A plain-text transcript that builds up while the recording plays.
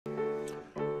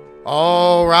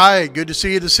All right, good to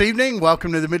see you this evening.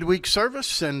 Welcome to the midweek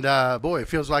service, and boy, it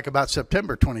feels like about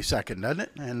September 22nd, doesn't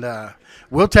it? And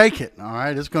we'll take it. All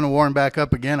right, it's going to warm back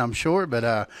up again, I'm sure,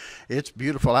 but it's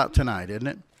beautiful out tonight, isn't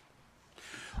it?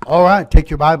 All right, take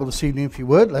your Bible this evening if you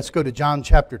would. Let's go to John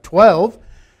chapter 12.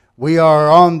 We are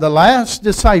on the last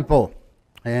disciple,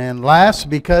 and last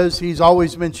because he's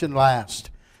always mentioned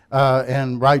last,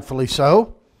 and rightfully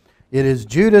so. It is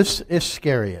Judas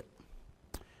Iscariot.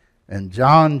 And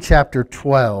John chapter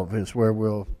 12 is where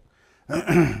we'll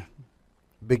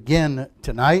begin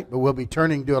tonight. But we'll be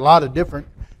turning to a lot of different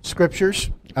scriptures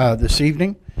this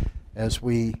evening as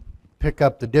we pick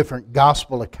up the different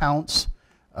gospel accounts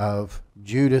of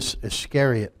Judas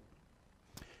Iscariot.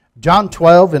 John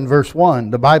 12 and verse 1,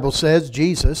 the Bible says,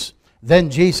 Then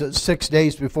Jesus, 6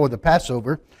 days before the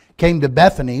Passover, came to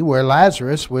Bethany where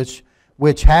Lazarus, which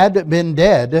had been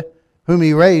dead, whom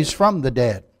he raised from the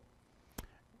dead.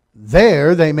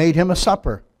 There they made him a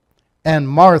supper, and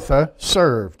Martha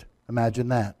served. Imagine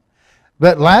that.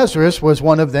 But Lazarus was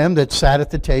one of them that sat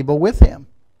at the table with him.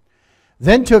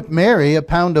 Then took Mary a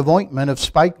pound of ointment of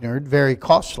spikenard, very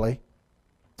costly,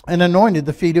 and anointed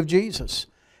the feet of Jesus,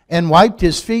 and wiped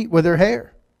his feet with her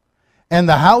hair. And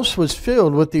the house was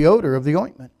filled with the odor of the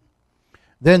ointment.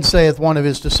 Then saith one of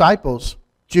his disciples,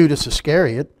 Judas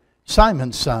Iscariot,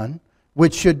 Simon's son,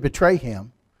 which should betray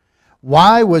him,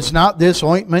 Why was not this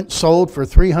ointment sold for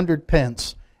 300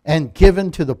 pence and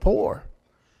given to the poor?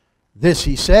 This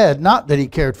he said, not that he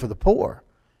cared for the poor,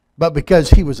 but because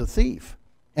he was a thief,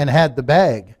 and had the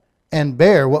bag, and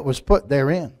bare what was put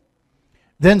therein.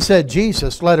 Then said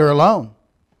Jesus, Let her alone.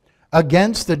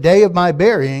 Against the day of my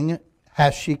burying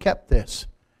hath she kept this.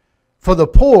 For the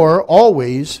poor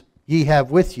always ye have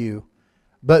with you,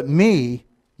 but me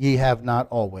ye have not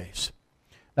always.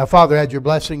 Now, Father, add your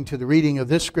blessing to the reading of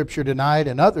this scripture tonight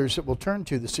and others that we'll turn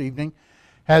to this evening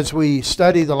as we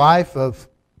study the life of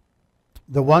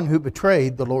the one who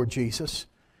betrayed the Lord Jesus,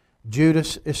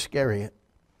 Judas Iscariot.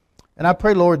 And I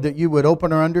pray, Lord, that you would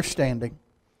open our understanding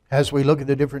as we look at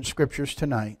the different scriptures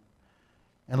tonight.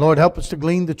 And Lord, help us to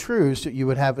glean the truths that you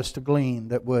would have us to glean,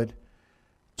 that would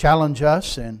challenge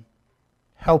us and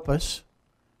help us.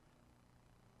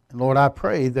 And Lord, I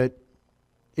pray that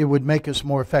it would make us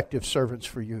more effective servants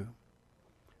for you.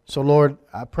 So Lord,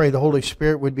 I pray the Holy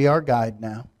Spirit would be our guide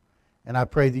now. And I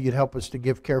pray that you'd help us to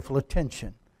give careful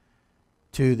attention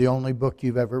to the only book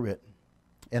you've ever written.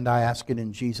 And I ask it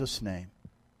in Jesus' name.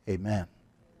 Amen.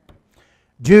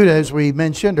 Judah, as we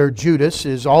mentioned, or Judas,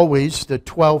 is always the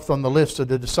 12th on the list of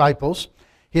the disciples.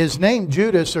 His name,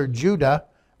 Judas or Judah,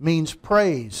 means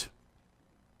praise.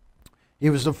 He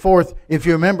was the fourth. If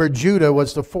you remember, Judah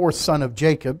was the fourth son of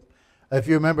Jacob. If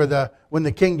you remember when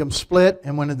the kingdom split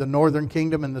and went into the northern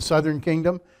kingdom and the southern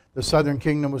kingdom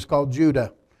was called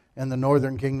Judah, and the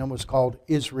northern kingdom was called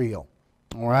Israel.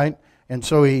 All right? And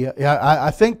so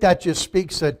I think that just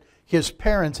speaks that his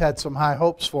parents had some high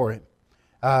hopes for him.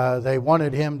 They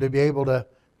wanted him to be able to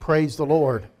praise the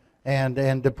Lord and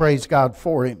to praise God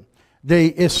for him.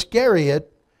 The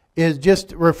Iscariot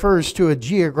just refers to a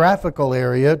geographical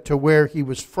area to where he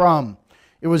was from.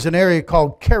 It was an area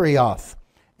called Kerioth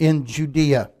in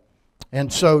Judea.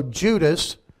 And so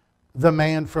Judas, the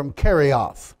man from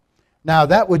Kerioth. Now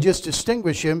that would just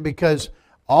distinguish him because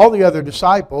all the other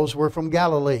disciples were from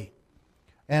Galilee.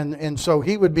 And so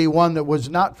he would be one that was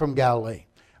not from Galilee.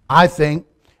 I think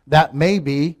that may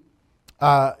be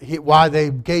why they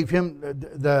gave him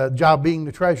the job being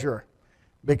the treasurer.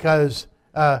 Because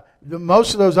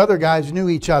most of those other guys knew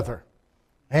each other.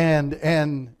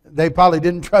 And they probably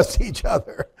didn't trust each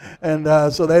other.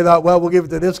 And so they thought, well, we'll give it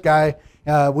to this guy.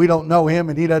 We don't know him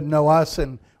and he doesn't know us,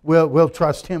 and we'll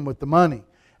trust him with the money.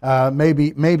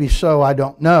 Maybe so, I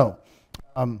don't know.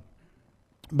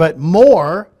 But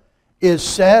more is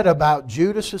said about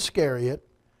Judas Iscariot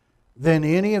than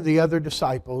any of the other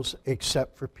disciples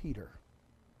except for Peter.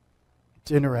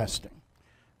 It's interesting.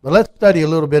 But let's study a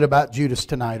little bit about Judas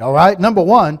tonight, all right? Number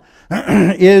one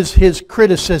is his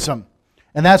criticism.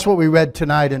 And that's what we read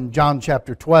tonight in John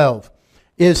chapter 12,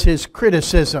 is his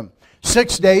criticism.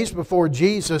 6 days before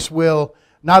Jesus will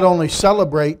not only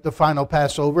celebrate the final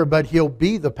Passover, but he'll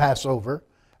be the Passover.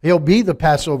 He'll be the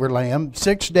Passover lamb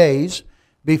 6 days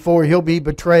before he'll be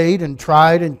betrayed and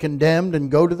tried and condemned and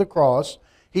go to the cross.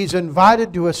 He's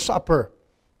invited to a supper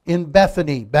in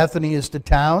Bethany. Bethany is the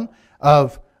town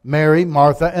of Mary,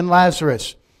 Martha, and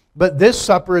Lazarus. But this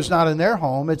supper is not in their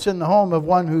home. It's in the home of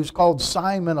one who's called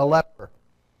Simon a leper.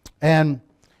 And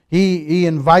he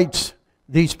invites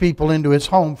these people into his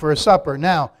home for a supper.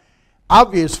 Now,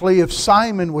 obviously, if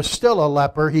Simon was still a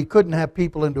leper, he couldn't have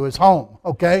people into his home,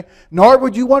 okay? Nor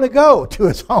would you want to go to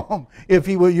his home if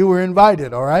you were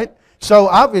invited, all right? So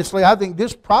obviously, I think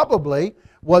this probably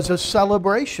was a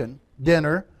celebration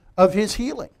dinner of his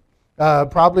healing.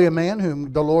 Probably a man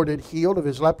whom the Lord had healed of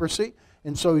his leprosy,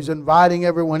 and so he's inviting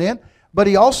everyone in. But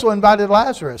he also invited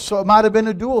Lazarus, so it might have been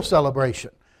a dual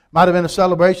celebration. Might have been a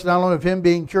celebration not only of him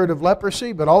being cured of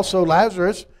leprosy, but also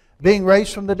Lazarus being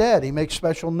raised from the dead. He makes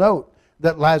special note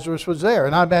that Lazarus was there.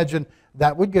 And I imagine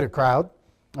that would get a crowd.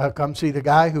 Come see the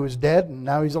guy who was dead and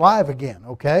now he's alive again,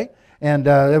 okay? And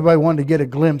everybody wanted to get a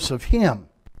glimpse of him.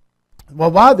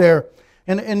 Well, while they're,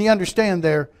 and you understand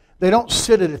they don't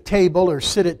sit at a table or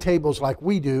sit at tables like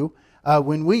we do.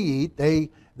 When we eat, they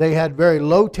had very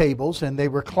low tables and they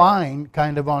recline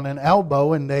kind of on an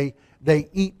elbow and they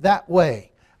eat that way.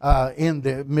 In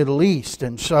the Middle East.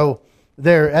 And so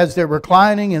as they're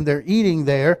reclining and they're eating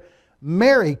there,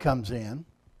 Mary comes in,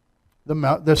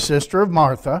 the sister of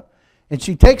Martha, and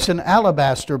she takes an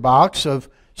alabaster box of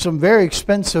some very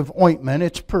expensive ointment,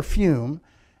 it's perfume,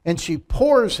 and she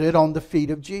pours it on the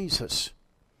feet of Jesus.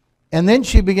 And then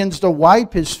she begins to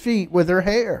wipe his feet with her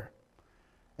hair.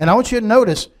 And I want you to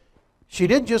notice, she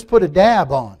didn't just put a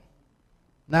dab on.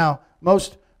 Now,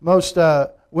 most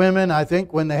women, I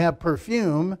think, when they have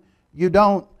perfume, you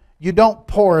don't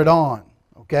pour it on,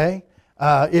 okay?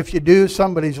 If you do,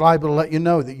 somebody's liable to let you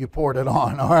know that you poured it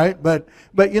on, all right? But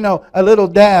you know, a little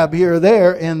dab here or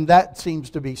there, and that seems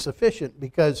to be sufficient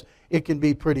because it can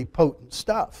be pretty potent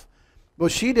stuff. Well,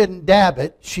 she didn't dab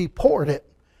it, she poured it,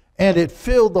 and it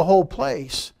filled the whole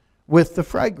place with the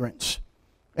fragrance.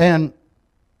 And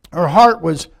her heart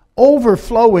was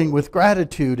overflowing with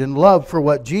gratitude and love for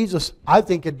what Jesus, I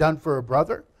think, had done for her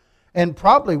brother and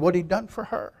probably what he'd done for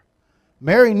her.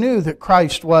 Mary knew that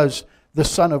Christ was the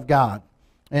Son of God.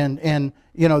 And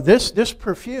you know, this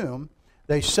perfume,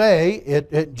 they say,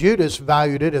 Judas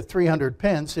valued it at 300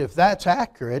 pence. If that's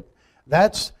accurate,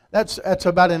 that's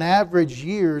about an average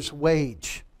year's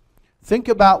wage. Think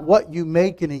about what you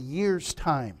make in a year's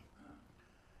time.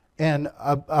 And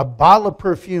a bottle of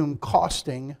perfume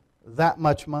costing that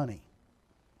much money.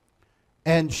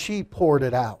 And she poured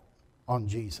it out on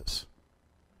Jesus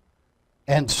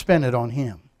and spent it on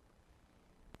him.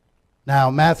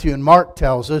 Now, Matthew and Mark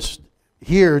tells us,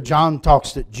 here John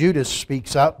talks that Judas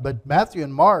speaks up, but Matthew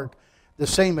and Mark, the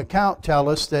same account, tell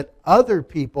us that other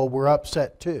people were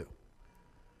upset too.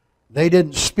 They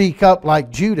didn't speak up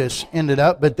like Judas ended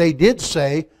up, but they did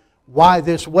say, why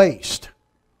this waste?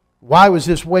 Why was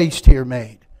this waste here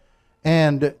made?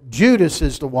 And Judas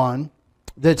is the one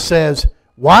that says,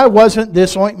 why wasn't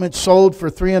this ointment sold for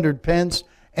 300 pence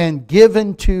and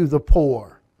given to the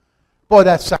poor? Boy,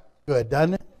 that sounds good,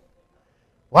 doesn't it?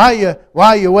 Why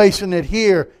are you wasting it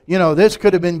here? You know, this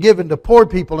could have been given to poor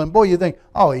people. And boy, you think,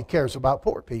 oh, he cares about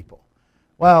poor people.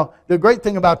 Well, the great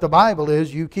thing about the Bible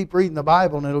is you keep reading the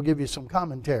Bible and it'll give you some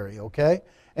commentary, okay?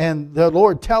 And the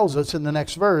Lord tells us in the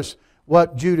next verse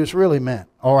what Judas really meant,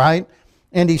 all right?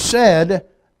 And he said,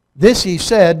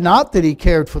 not that he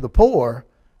cared for the poor,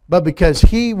 but because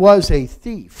he was a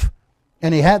thief,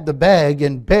 and he had the bag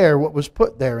and bare what was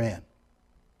put therein.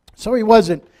 So he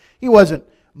wasn't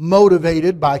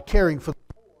motivated by caring for the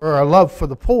poor or a love for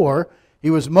the poor. He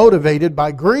was motivated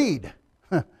by greed.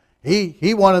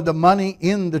 He wanted the money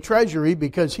in the treasury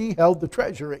because he held the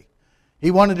treasury. He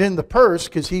wanted it in the purse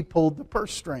because he pulled the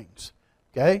purse strings.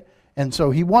 Okay? And so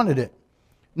he wanted it.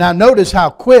 Now notice how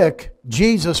quick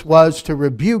Jesus was to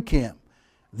rebuke him.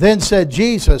 Then said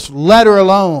Jesus, let her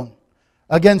alone.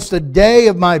 Against the day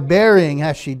of my burying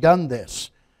hath she done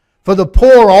this. For the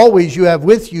poor always you have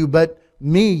with you, but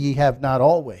me ye have not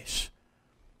always.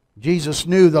 Jesus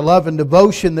knew the love and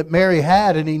devotion that Mary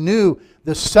had, and he knew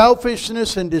the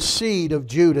selfishness and deceit of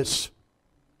Judas.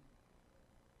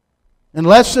 In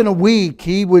less than a week,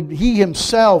 he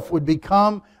himself would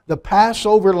become the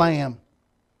Passover lamb.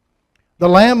 The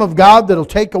Lamb of God that will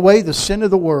take away the sin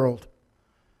of the world.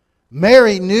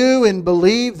 Mary knew and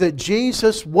believed that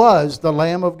Jesus was the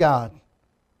Lamb of God.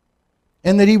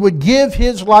 And that he would give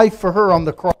his life for her on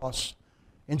the cross.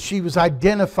 And she was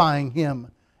identifying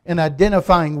him and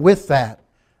identifying with that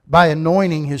by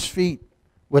anointing his feet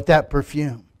with that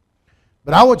perfume.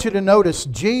 But I want you to notice,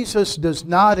 Jesus does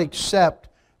not accept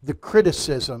the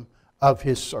criticism of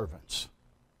his servants.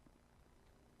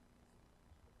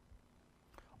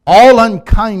 All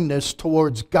unkindness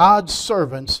towards God's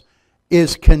servants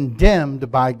is condemned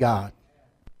by God.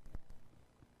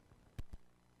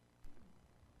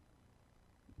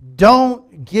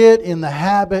 Don't get in the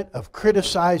habit of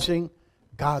criticizing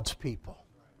God's people.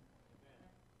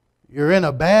 You're in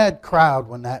a bad crowd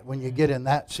when you get in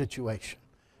that situation.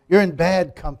 You're in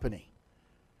bad company.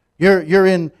 You're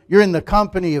in the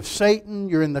company of Satan.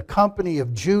 You're in the company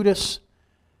of Judas.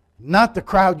 Not the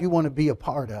crowd you want to be a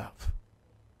part of.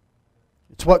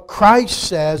 It's what Christ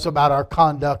says about our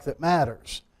conduct that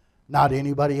matters, not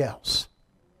anybody else.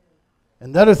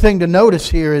 And the other thing to notice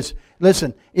here is,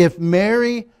 listen, if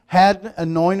Mary hadn't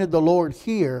anointed the Lord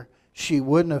here, she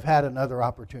wouldn't have had another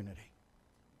opportunity.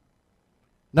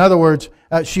 In other words,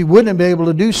 she wouldn't have been able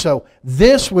to do so.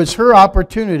 This was her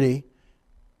opportunity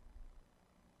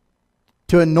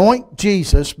to anoint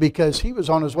Jesus because He was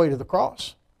on His way to the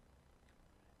cross.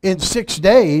 In 6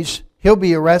 days, He'll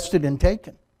be arrested and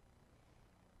taken.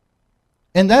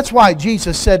 And that's why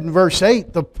Jesus said in verse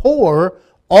 8, the poor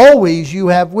always you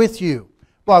have with you.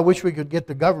 Well, I wish we could get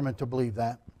the government to believe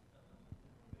that.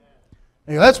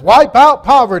 Let's wipe out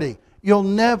poverty. You'll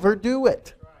never do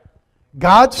it.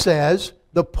 God says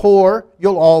the poor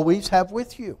you'll always have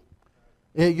with you.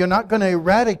 You're not going to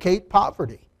eradicate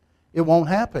poverty. It won't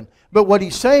happen. But what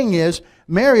He's saying is,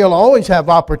 Mary will always have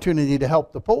opportunity to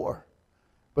help the poor.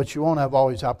 But she won't have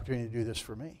always opportunity to do this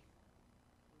for me.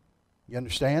 You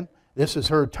understand? This is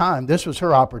her time. This was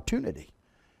her opportunity.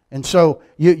 And so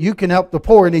you can help the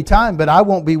poor anytime, but I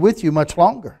won't be with you much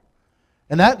longer.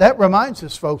 And that reminds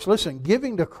us, folks, listen,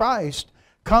 giving to Christ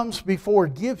comes before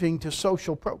giving to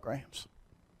social programs.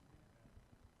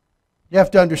 You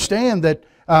have to understand that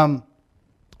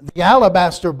the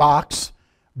alabaster box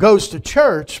goes to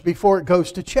church before it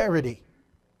goes to charity.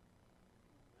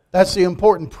 That's the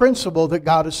important principle that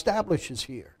God establishes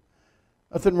here.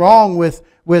 Nothing wrong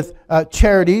with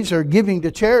charities or giving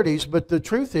to charities, but the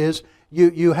truth is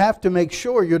you have to make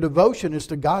sure your devotion is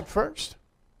to God first.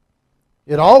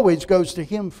 It always goes to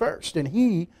Him first, and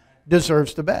He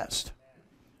deserves the best.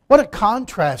 What a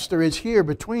contrast there is here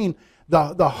between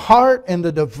the heart and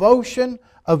the devotion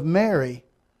of Mary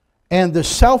and the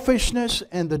selfishness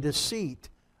and the deceit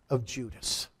of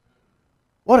Judas.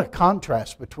 What a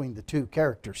contrast between the two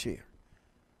characters here.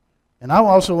 And I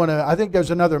also want to, I think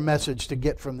there's another message to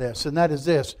get from this, and that is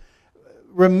this.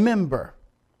 Remember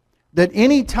that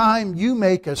any time you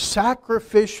make a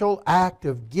sacrificial act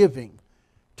of giving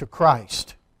to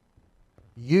Christ,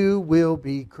 you will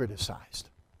be criticized.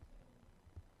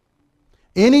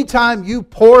 Anytime you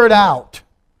pour it out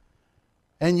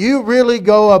and you really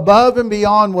go above and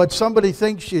beyond what somebody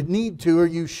thinks you need to or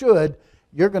you should,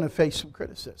 you're going to face some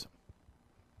criticism.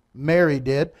 Mary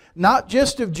did. Not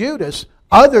just of Judas.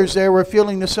 Others there were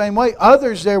feeling the same way.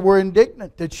 Others there were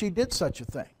indignant that she did such a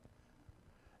thing.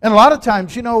 And a lot of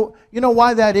times, you know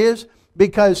why that is?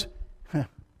 Because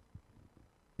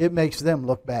it makes them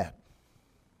look bad.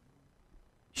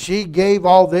 She gave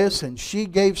all this, and she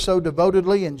gave so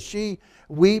devotedly, and she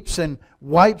weeps and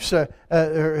wipes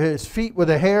his feet with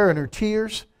her hair and her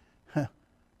tears.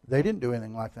 They didn't do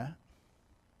anything like that.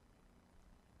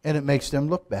 And it makes them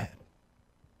look bad.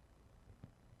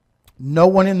 No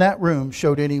one in that room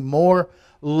showed any more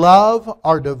love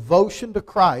or devotion to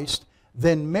Christ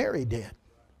than Mary did.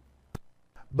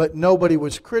 But nobody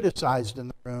was criticized in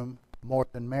the room more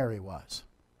than Mary was.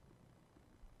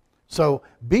 So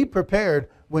be prepared.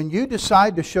 When you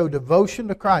decide to show devotion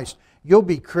to Christ, you'll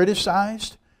be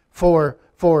criticized for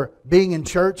being in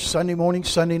church Sunday morning,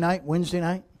 Sunday night, Wednesday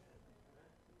night.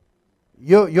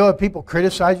 You'll have people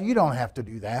criticize you. You don't have to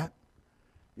do that.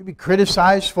 You'll be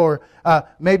criticized for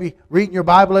maybe reading your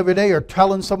Bible every day or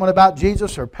telling someone about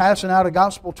Jesus or passing out a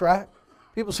gospel tract.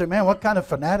 People say, man, what kind of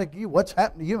fanatic are you? What's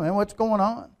happened to you, man? What's going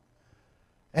on?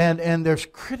 And there's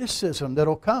criticism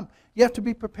that'll come. You have to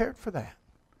be prepared for that.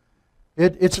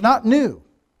 It's not new.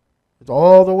 It's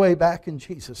all the way back in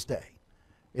Jesus' day.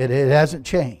 It hasn't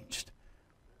changed.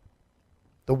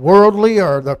 The worldly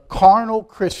or the carnal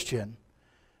Christian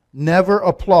never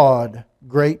applaud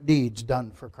great deeds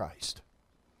done for Christ.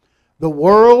 The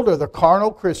world or the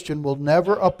carnal Christian will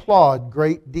never applaud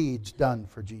great deeds done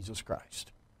for Jesus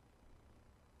Christ.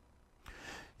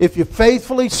 If you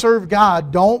faithfully serve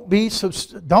God, don't be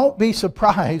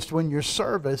surprised when your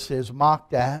service is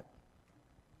mocked at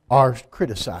or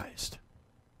criticized.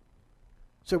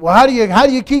 So, well, how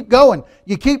do you keep going?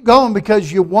 You keep going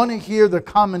because you want to hear the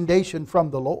commendation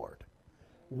from the Lord.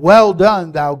 Well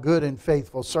done, thou good and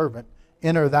faithful servant.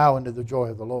 Enter thou into the joy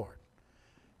of the Lord.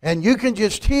 And you can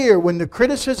just hear when the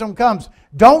criticism comes,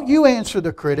 don't you answer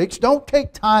the critics. Don't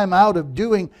take time out of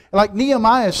doing, like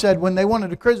Nehemiah said when they wanted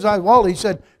to criticize Wall, he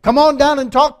said, come on down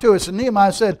and talk to us. And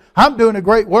Nehemiah said, I'm doing a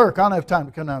great work. I don't have time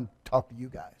to come down and talk to you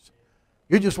guys.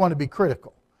 You just want to be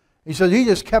critical. He said he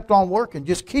just kept on working.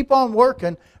 Just keep on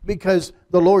working because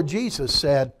the Lord Jesus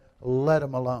said, let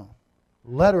him alone.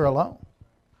 Let her alone.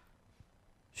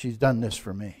 She's done this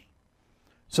for me.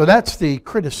 So that's the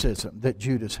criticism that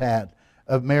Judas had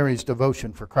of Mary's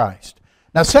devotion for Christ.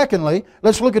 Now secondly,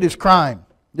 let's look at his crime.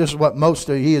 This is what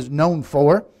he is known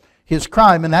for, his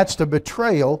crime, and that's the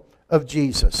betrayal of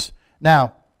Jesus.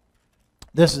 Now,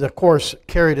 this is, of course,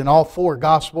 carried in all four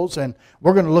Gospels, and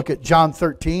we're going to look at John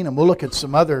 13, and we'll look at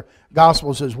some other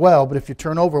Gospels as well. But if you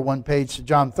turn over one page to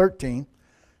John 13,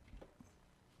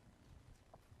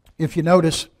 if you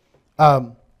notice,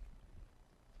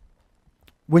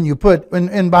 when you put,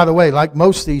 and by the way, like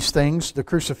most of these things, the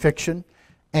crucifixion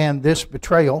and this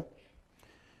betrayal,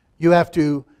 you have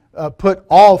to put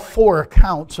all four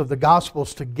accounts of the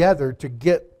Gospels together to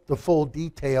get the full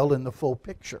detail and the full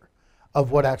picture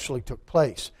of what actually took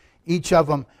place. Each of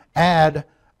them add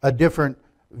a different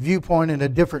viewpoint and a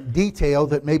different detail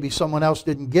that maybe someone else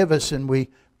didn't give us, and we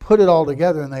put it all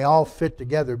together and they all fit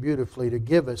together beautifully to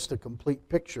give us the complete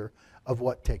picture of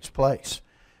what takes place.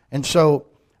 And so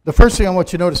the first thing I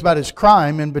want you to notice about his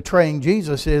crime in betraying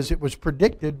Jesus is it was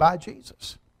predicted by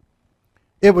Jesus.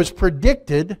 It was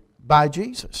predicted by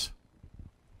Jesus.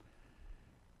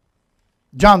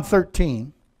 John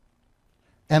 13,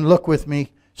 and look with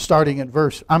me starting at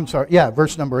verse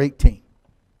number 18.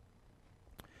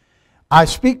 I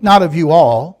speak not of you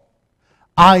all,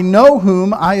 I know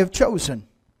whom I have chosen.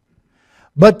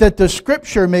 But that the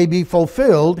Scripture may be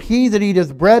fulfilled, he that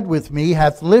eateth bread with me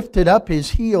hath lifted up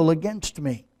his heel against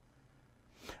me.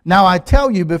 Now I tell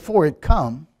you before it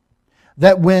come,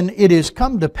 that when it is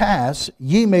come to pass,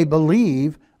 ye may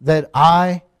believe that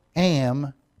I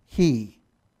am he.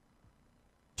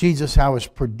 Jesus, how is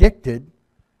predicted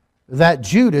that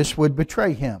Judas would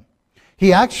betray him.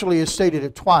 He actually has stated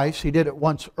it twice. He did it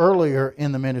once earlier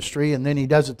in the ministry, and then he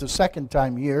does it the second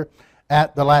time here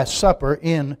at the Last Supper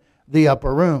in the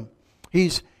upper room.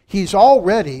 He's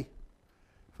already,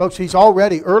 folks,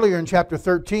 earlier in chapter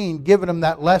 13 given them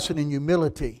that lesson in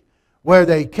humility, where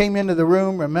they came into the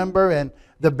room, remember, and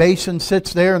the basin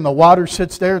sits there, and the water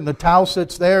sits there, and the towel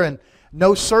sits there, and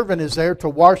no servant is there to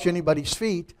wash anybody's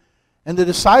feet. And the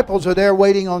disciples are there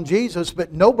waiting on Jesus,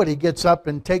 but nobody gets up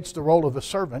and takes the role of a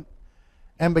servant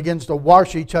and begins to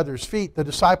wash each other's feet. The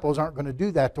disciples aren't going to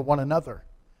do that to one another.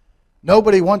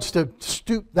 Nobody wants to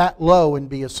stoop that low and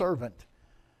be a servant.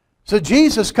 So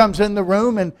Jesus comes in the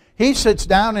room and he sits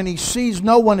down and he sees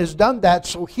no one has done that,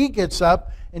 so he gets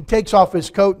up and takes off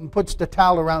his coat and puts the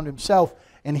towel around himself,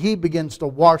 and he begins to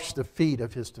wash the feet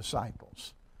of his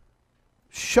disciples,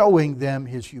 showing them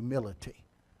his humility.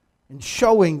 And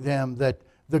showing them that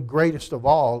the greatest of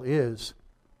all is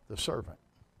the servant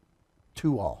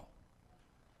to all.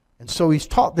 And so he's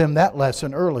taught them that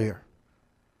lesson earlier.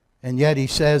 And yet he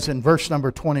says in verse number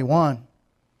 21,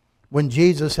 when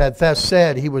Jesus had thus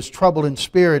said, he was troubled in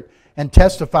spirit and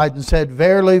testified and said,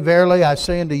 Verily, verily, I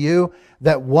say unto you,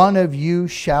 that one of you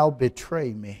shall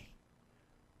betray me.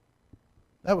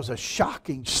 That was a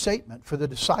shocking statement for the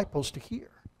disciples to hear.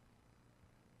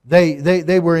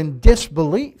 They were in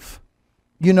disbelief.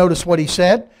 You notice what he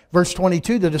said? Verse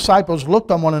 22, the disciples looked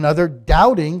on one another,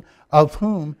 doubting of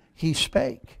whom he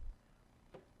spake.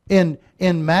 In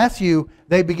Matthew,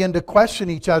 they begin to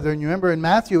question each other. And you remember in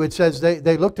Matthew it says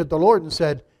they looked at the Lord and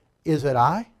said, Is it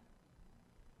I?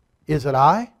 Is it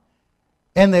I?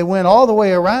 And they went all the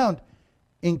way around,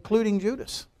 including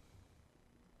Judas,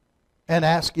 and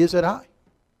asked, Is it I?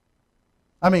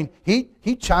 I mean,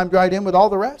 he chimed right in with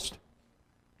all the rest.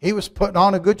 He was putting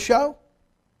on a good show.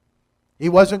 He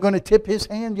wasn't going to tip his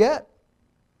hand yet.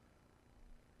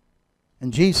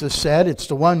 And Jesus said, it's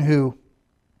the one who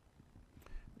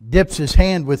dips his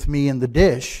hand with me in the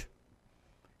dish.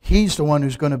 He's the one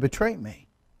who's going to betray me.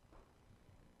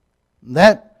 And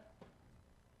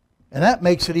that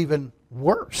makes it even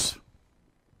worse.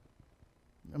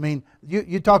 I mean,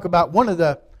 you talk about one of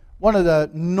the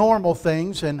normal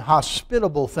things and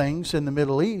hospitable things in the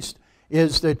Middle East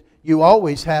is that you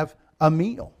always have a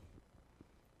meal.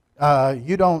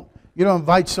 You don't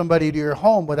invite somebody to your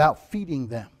home without feeding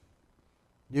them.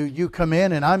 You come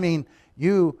in and I mean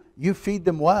you feed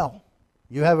them well.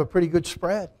 You have a pretty good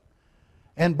spread.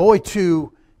 And boy,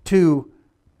 to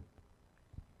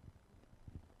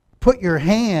put your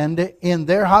hand in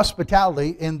their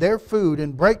hospitality, in their food,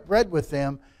 and break bread with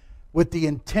them with the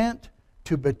intent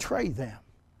to betray them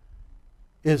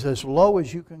is as low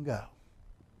as you can go.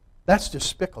 That's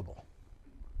despicable.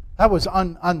 That was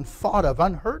unthought of,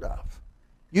 unheard of.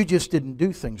 You just didn't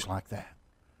do things like that.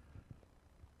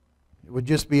 It would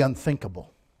just be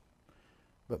unthinkable.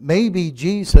 But maybe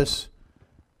Jesus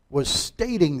was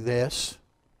stating this.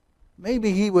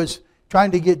 Maybe he was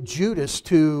trying to get Judas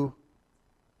to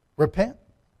repent.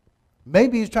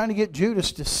 Maybe he's trying to get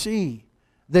Judas to see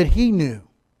that he knew.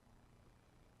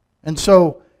 And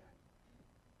so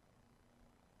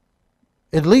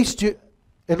At least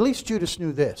Judas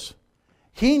knew this.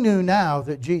 He knew now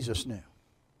that Jesus knew.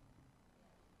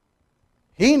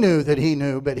 He knew that he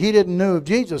knew, but he didn't know if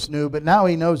Jesus knew, but now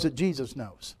he knows that Jesus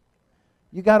knows.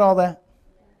 You got all that?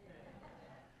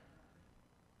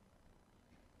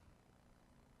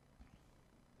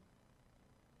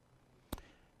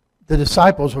 The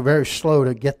disciples were very slow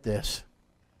to get this.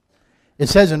 It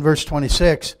says in verse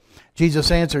 26,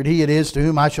 Jesus answered, He it is to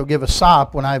whom I shall give a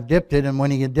sop when I have dipped it. And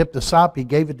when he had dipped the sop, he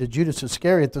gave it to Judas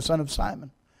Iscariot, the son of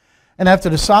Simon. And after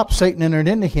the sop, Satan entered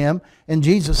into him. And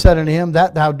Jesus said unto him,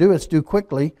 That thou doest, do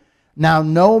quickly. Now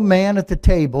no man at the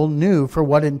table knew for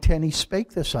what intent he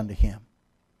spake this unto him.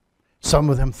 Some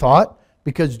of them thought,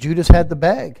 because Judas had the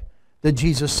bag, that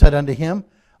Jesus said unto him,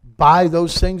 Buy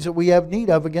those things that we have need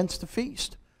of against the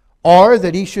feast. Or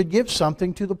that he should give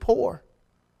something to the poor.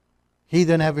 He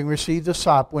then, having received the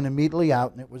sop, went immediately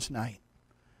out, and it was night.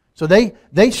 So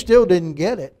they still didn't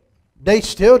get it. They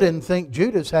still didn't think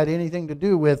Judas had anything to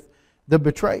do with the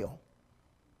betrayal.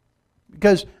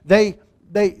 Because they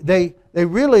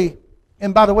really,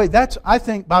 and by the way, that's, I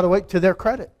think, by the way, to their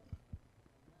credit.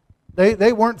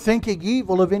 They weren't thinking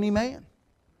evil of any man.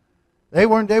 They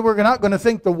were not going to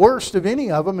think the worst of any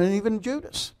of them, and even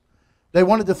Judas. They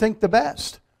wanted to think the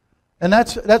best. And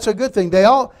that's a good thing.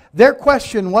 Their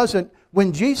question wasn't,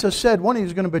 when Jesus said one of you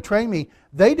is going to betray me,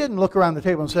 they didn't look around the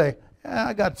table and say, yeah,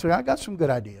 I got some good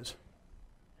ideas.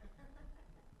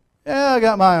 Yeah, I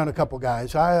got my eye on a couple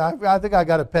guys. I think I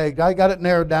got it pegged. I got it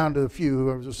narrowed down to a few who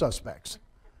were the suspects.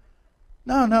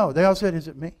 No. They all said, is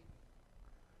it me?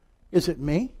 Is it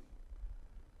me?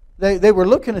 They were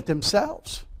looking at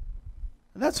themselves.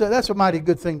 And that's a mighty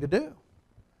good thing to do.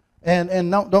 And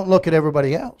don't look at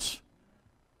everybody else.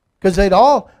 Because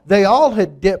they all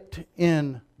had dipped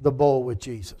in the bowl with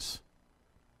Jesus.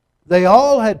 They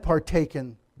all had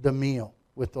partaken the meal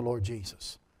with the Lord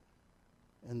Jesus.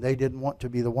 And they didn't want to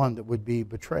be the one that would be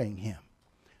betraying Him.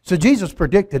 So Jesus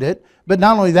predicted it. But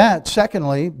not only that,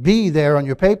 secondly, B there on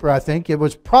your paper, I think, it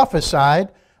was prophesied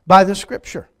by the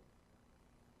Scripture.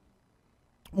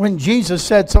 When Jesus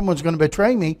said someone's going to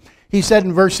betray me, He said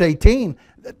in verse 18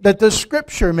 that the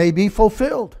Scripture may be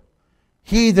fulfilled.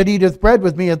 He that eateth bread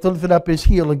with me hath lifted up his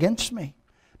heel against me.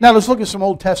 Now let's look at some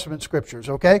Old Testament scriptures,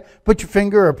 okay? Put your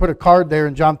finger or put a card there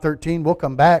in John 13. We'll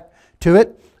come back to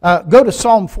it. Go to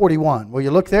Psalm 41. Will you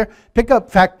look there? Pick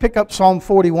up Psalm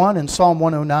 41 and Psalm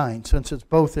 109, since it's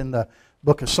both in the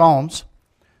book of Psalms.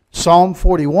 Psalm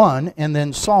 41 and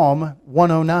then Psalm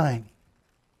 109.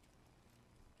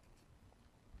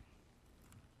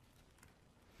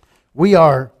 We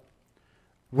are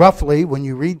roughly, when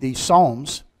you read these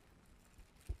Psalms,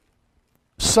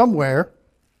 somewhere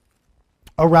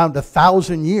around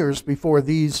 1,000 years before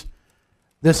this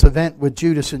event with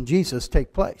Judas and Jesus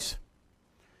take place.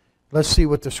 Let's see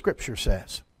what the Scripture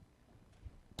says.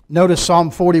 Notice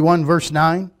Psalm 41 verse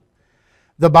 9.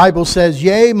 The Bible says,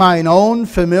 Yea, mine own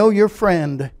familiar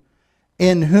friend,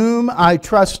 in whom I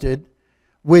trusted,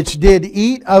 which did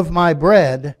eat of my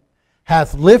bread,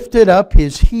 hath lifted up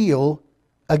his heel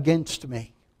against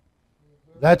me.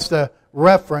 That's the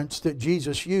reference that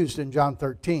Jesus used in John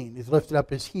 13. He's lifted up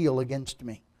his heel against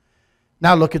me.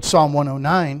 Now look at Psalm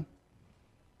 109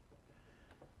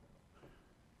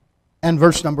 and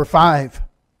verse number 5.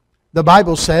 The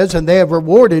Bible says, And they have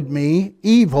rewarded me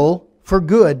evil for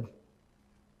good,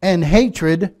 and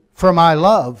hatred for my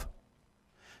love.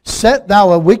 Set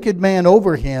thou a wicked man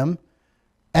over him,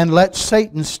 and let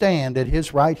Satan stand at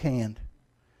his right hand.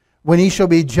 When he shall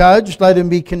be judged, let him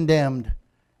be condemned,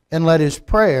 and let his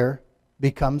prayer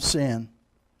become sin.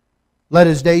 Let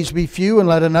his days be few, and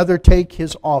let another take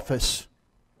his office.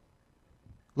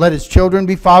 Let his children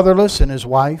be fatherless, and his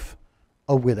wife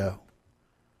a widow.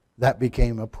 That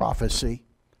became a prophecy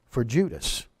for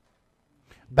Judas.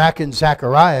 Back in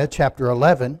Zechariah chapter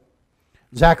 11,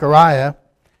 Zechariah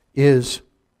is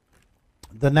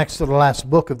the next to the last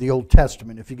book of the Old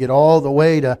Testament. If you get all the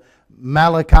way to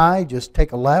Malachi, just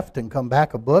take a left and come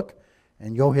back a book,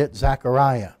 and you'll hit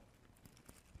Zechariah.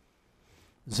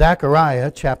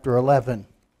 Zechariah chapter 11.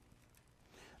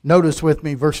 Notice with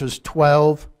me verses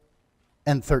 12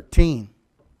 and 13,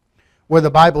 where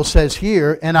the Bible says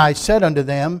here, And I said unto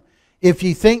them, If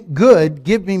ye think good,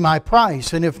 give me my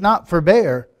price, and if not,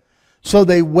 forbear. So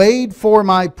they weighed for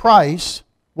my price.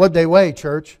 What'd they weigh,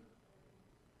 church?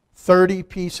 30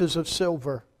 pieces of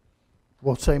silver.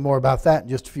 We'll say more about that in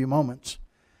just a few moments.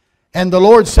 And the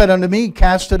Lord said unto me,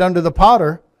 Cast it unto the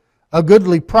potter, a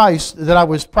goodly price that I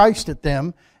was priced at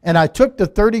them. And I took the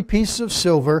 30 pieces of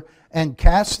silver and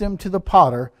cast them to the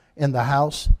potter in the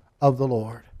house of the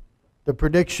Lord. The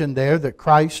prediction there that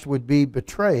Christ would be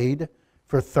betrayed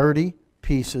for 30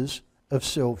 pieces of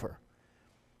silver.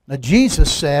 Now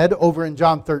Jesus said over in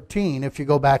John 13, if you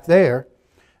go back there,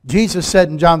 Jesus said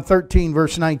in John 13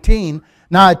 verse 19,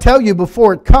 now I tell you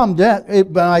before it come,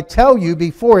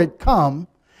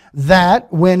 that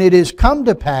when it is come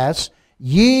to pass,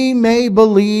 ye may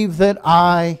believe that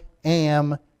I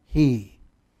am He. He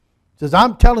says,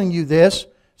 I'm telling you this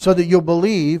so that you'll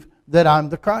believe that I'm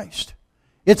the Christ.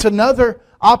 It's another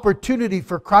opportunity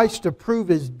for Christ to prove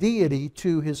His deity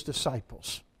to His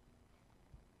disciples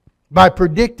by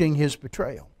predicting His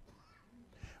betrayal.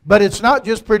 But it's not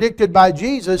just predicted by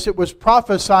Jesus, it was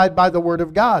prophesied by the Word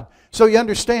of God. So you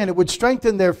understand, it would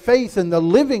strengthen their faith in the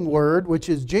living Word, which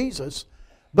is Jesus,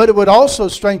 but it would also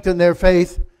strengthen their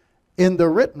faith in the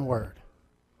written Word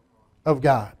of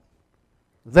God.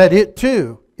 That it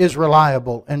too is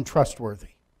reliable and trustworthy.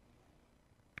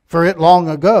 For it long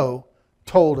ago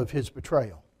told of His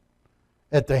betrayal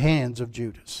at the hands of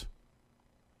Judas.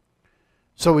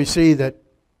 So we see that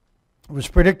it was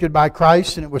predicted by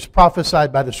Christ and it was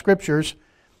prophesied by the Scriptures.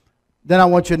 Then I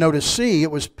want you to notice C,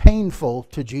 it was painful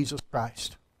to Jesus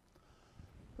Christ.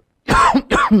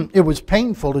 It was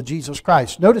painful to Jesus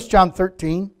Christ. Notice John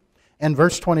 13 and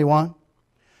verse 21.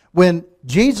 When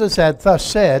Jesus had thus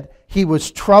said, He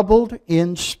was troubled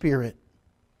in spirit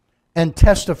and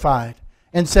testified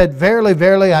and said, Verily,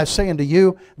 verily, I say unto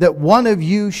you, that one of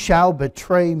you shall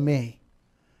betray me.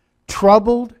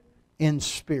 Troubled in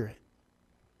spirit.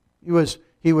 He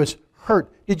was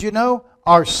hurt. Did you know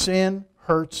our sin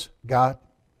hurts God?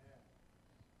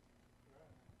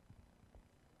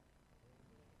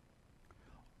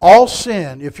 All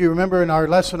sin, if you remember in our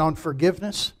lesson on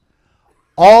forgiveness,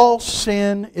 all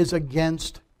sin is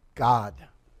against God.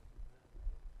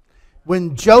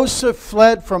 When Joseph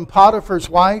fled from Potiphar's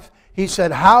wife, he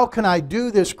said, how can I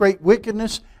do this great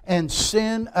wickedness and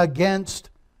sin against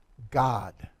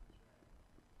God?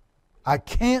 I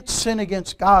can't sin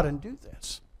against God and do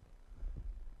this.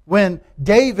 When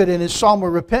David in his Psalm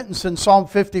of Repentance in Psalm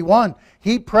 51,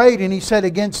 he prayed and he said,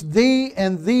 against Thee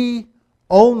and Thee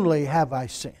only have I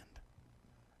sinned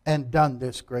and done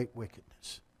this great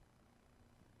wickedness.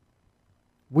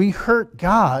 We hurt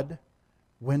God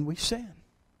when we sin.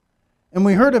 And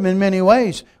we hurt Him in many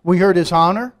ways. We hurt His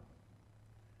honor.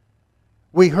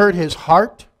 We hurt His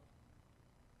heart.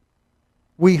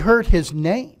 We hurt His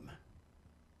name.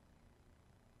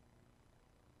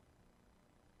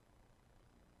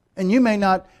 And you may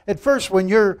not, at first when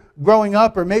you're growing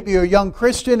up or maybe you're a young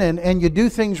Christian and you do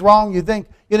things wrong, you think,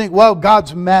 well,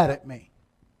 God's mad at me.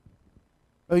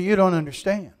 Well, you don't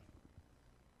understand.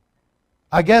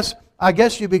 I guess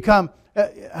you become,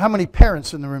 how many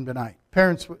parents in the room tonight?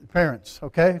 Parents,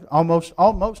 okay?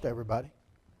 Almost everybody.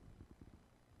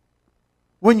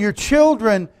 When your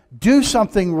children do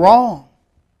something wrong,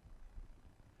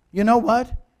 you know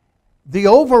what? The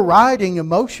overriding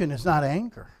emotion is not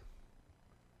anger.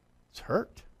 It's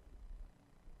hurt.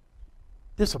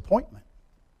 Disappointment.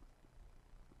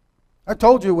 I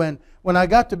told you when I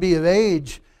got to be of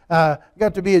age,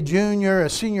 got to be a junior, a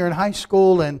senior in high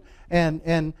school, and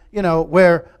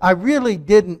where I really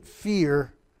didn't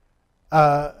fear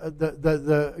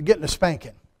the getting a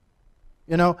spanking.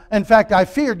 In fact, I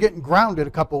feared getting grounded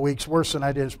a couple of weeks worse than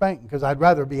I did a spanking because I'd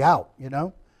rather be out.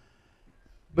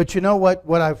 But you know what?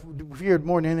 What I feared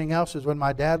more than anything else is when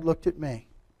my dad looked at me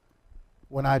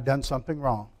when I'd done something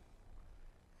wrong,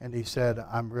 and he said,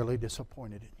 "I'm really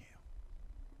disappointed in you."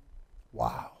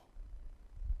 Wow.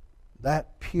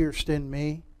 That pierced in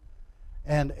me,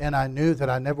 and I knew that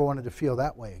I never wanted to feel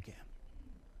that way again.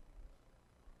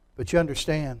 But you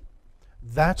understand,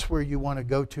 that's where you want to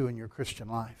go to in your Christian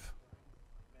life.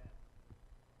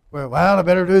 Well, I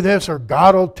better do this or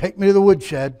God will take me to the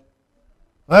woodshed.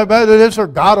 I better do this or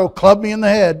God will club me in the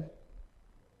head.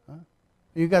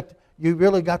 You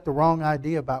really got the wrong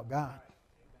idea about God.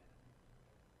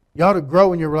 You ought to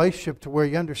grow in your relationship to where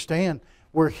you understand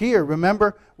we're here.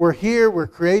 Remember, we're here, we're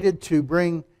created to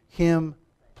bring Him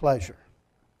pleasure.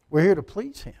 We're here to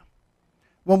please Him.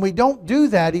 When we don't do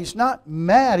that, He's not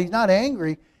mad, He's not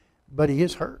angry, but He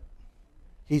is hurt.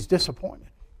 He's disappointed.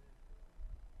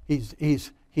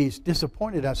 He's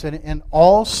disappointed us, and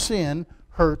all sin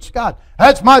hurts God.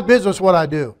 That's my business what I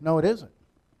do. No, it isn't.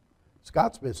 It's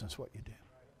God's business what you do.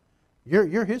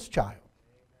 You're His child.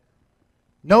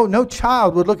 No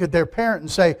child would look at their parent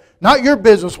and say, "Not your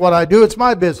business what I do, it's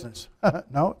my business."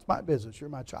 No, it's my business.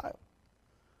 You're my child.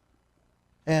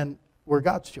 And we're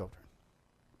God's children.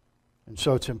 And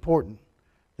so it's important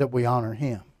that we honor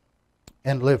Him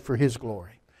and live for His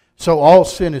glory. So all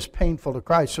sin is painful to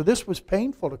Christ. So this was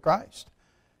painful to Christ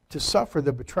to suffer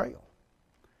the betrayal.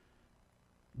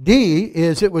 D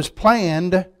is it was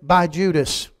planned by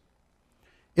Judas.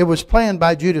 It was planned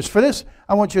by Judas. For this,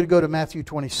 I want you to go to Matthew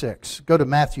 26. Go to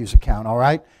Matthew's account, all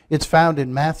right? It's found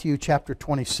in Matthew chapter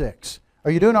 26.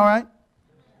 Are you doing all right?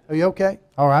 Are you okay?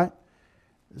 All right.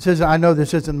 This is, I know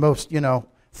this isn't the most,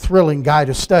 thrilling guy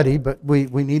to study, but we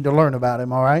need to learn about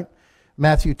him, all right?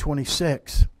 Matthew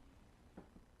 26.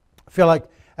 I feel like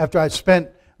after I spent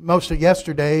most of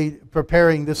yesterday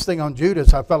preparing this thing on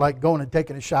Judas, I felt like going and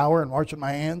taking a shower and washing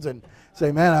my hands and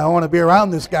say, man, I don't want to be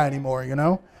around this guy anymore,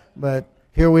 But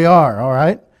here we are, all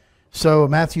right? So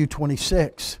Matthew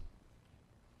 26.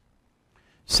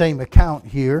 Same account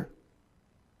here.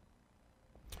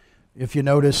 If you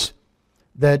notice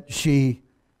that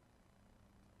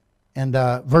and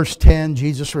verse 10,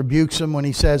 Jesus rebukes him when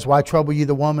he says, why trouble ye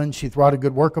the woman? She wrought a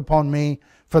good work upon me.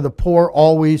 For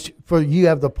ye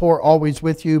have the poor always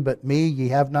with you, but me ye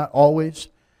have not always.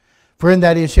 For in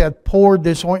that she hath poured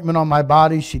this ointment on my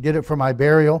body, she did it for my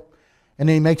burial. And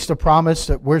then he makes the promise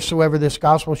that wheresoever this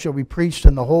gospel shall be preached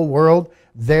in the whole world,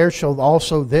 there shall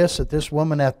also this that this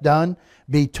woman hath done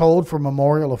be told for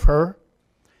memorial of her.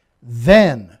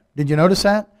 Then, did you notice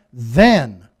that?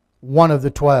 Then one of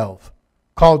the 12,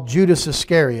 called Judas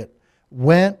Iscariot,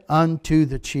 went unto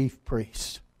the chief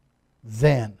priests.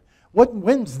 Then.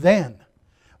 When's then?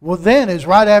 Well, then is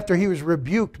right after he was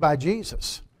rebuked by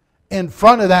Jesus in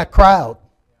front of that crowd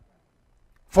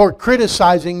for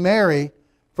criticizing Mary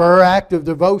for her act of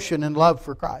devotion and love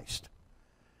for Christ.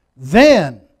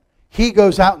 Then he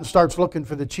goes out and starts looking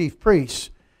for the chief priests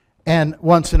and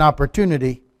wants an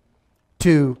opportunity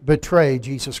to betray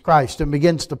Jesus Christ and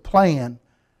begins to plan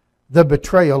the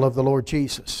betrayal of the Lord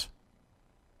Jesus.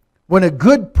 When a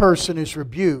good person is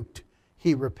rebuked,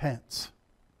 he repents.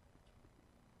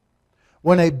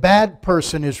 When a bad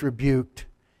person is rebuked,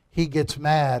 he gets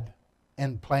mad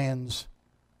and plans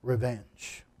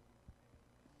revenge.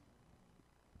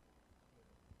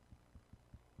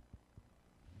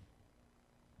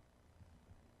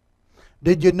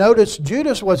 Did you notice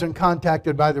Judas wasn't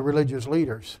contacted by the religious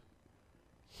leaders?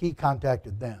 He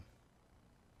contacted them.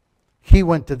 He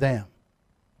went to them.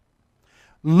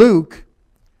 Luke,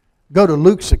 go to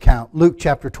Luke's account, Luke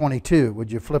chapter 22.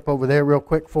 Would you flip over there real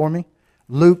quick for me?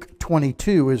 Luke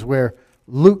 22 is where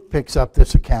Luke picks up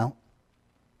this account.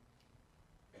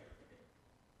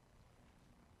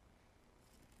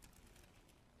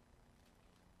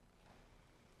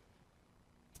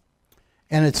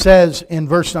 And it says in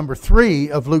verse number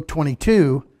 3 of Luke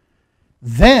 22,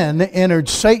 then entered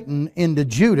Satan into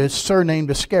Judas,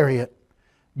 surnamed Iscariot,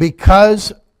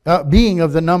 because being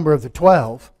of the number of the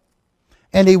 12.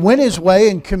 And he went his way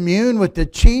and communed with the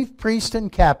chief priests and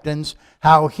captains,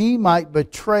 how he might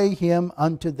betray him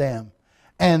unto them.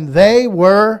 And they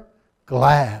were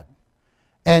glad,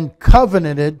 and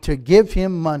covenanted to give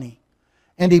him money.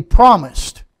 And he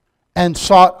promised, and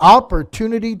sought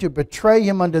opportunity to betray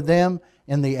him unto them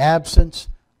in the absence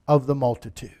of the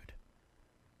multitude.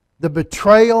 The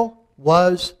betrayal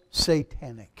was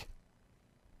satanic.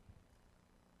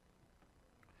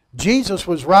 Jesus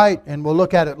was right, and we'll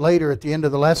look at it later at the end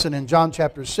of the lesson in John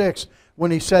chapter 6, when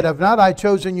he said, have not I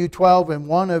chosen you 12, and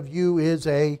one of you is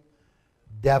a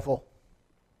devil?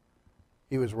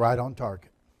 He was right on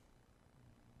target.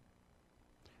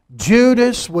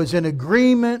 Judas was in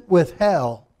agreement with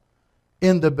hell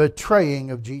in the betraying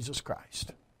of Jesus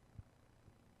Christ.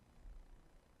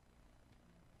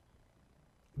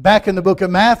 Back in the book of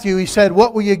Matthew, he said,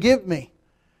 what will you give me?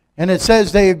 And it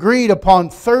says they agreed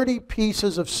upon 30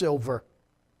 pieces of silver.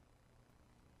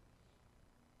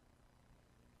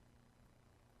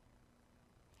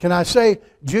 Can I say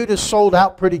Judas sold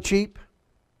out pretty cheap?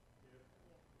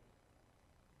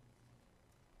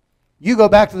 You go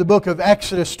back to the book of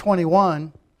Exodus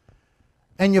 21,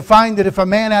 and you find that if a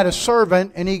man had a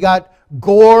servant and he got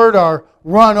gored or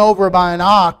run over by an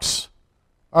ox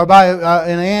or by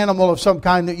an animal of some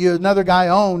kind that another guy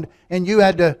owned, and you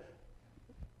had to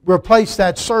replace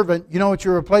that servant, you know what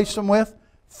you replaced him with?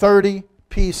 30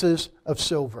 pieces of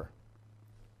silver.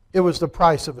 It was the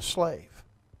price of a slave.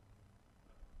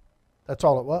 That's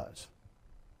all it was.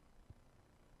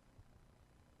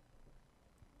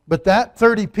 But that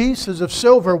 30 pieces of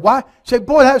silver, why? Say,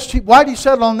 boy, that's cheap. Why do you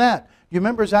settle on that? You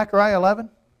remember Zechariah 11?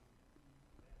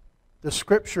 The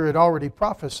scripture had already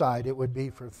prophesied it would be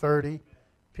for 30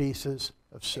 pieces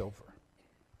of silver.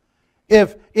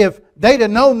 If they'd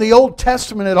have known the Old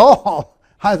Testament at all,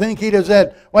 I think he'd have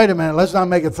said, wait a minute, let's not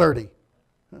make it 30.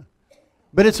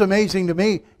 But it's amazing to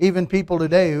me, even people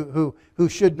today who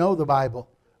should know the Bible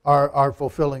are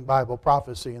fulfilling Bible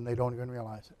prophecy and they don't even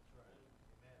realize it.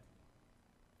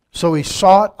 So he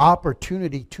sought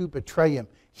opportunity to betray him.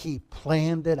 He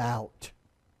planned it out.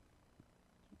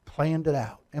 Planned it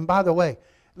out. And by the way,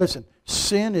 listen,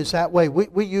 sin is that way.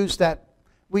 We use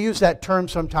that term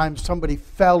sometimes, somebody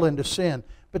fell into sin.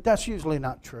 But that's usually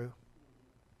not true.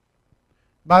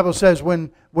 The Bible says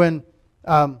when in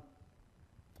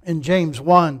James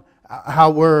 1, how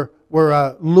we're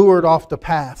lured off the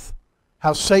path.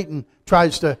 How Satan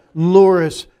tries to lure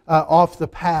us off the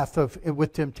path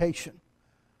with temptation.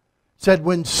 It said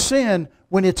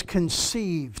when it's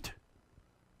conceived.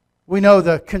 We know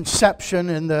the conception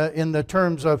in the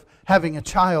terms of having a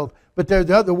child. But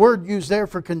the word used there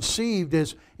for conceived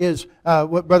is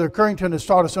what Brother Currington has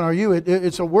taught us in RU.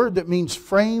 It's a word that means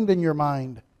framed in your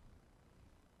mind.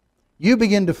 You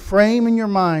begin to frame in your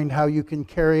mind how you can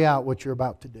carry out what you're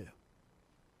about to do.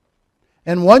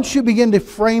 And once you begin to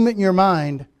frame it in your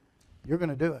mind, you're going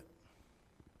to do it.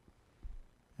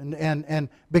 And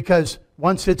because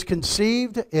once it's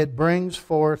conceived, it brings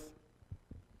forth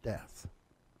death.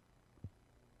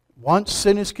 Once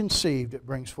sin is conceived, it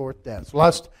brings forth death.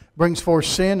 Lust brings forth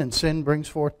sin, and sin brings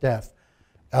forth death.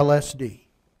 LSD.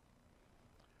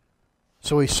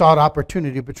 So he sought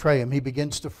opportunity to betray him. He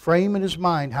begins to frame in his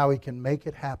mind how he can make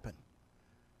it happen.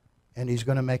 And he's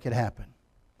going to make it happen.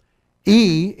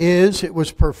 It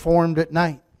was performed at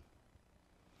night.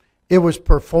 It was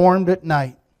performed at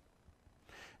night.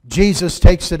 Jesus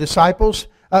takes the disciples.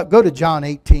 Go to John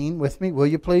 18 with me, will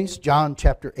you please? John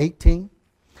chapter 18.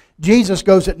 Jesus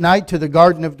goes at night to the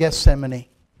Garden of Gethsemane.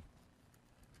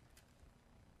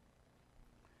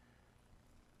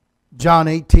 John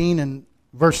 18 and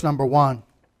verse number 1.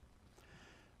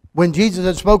 When Jesus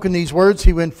had spoken these words,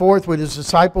 he went forth with his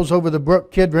disciples over the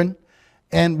brook Kidron,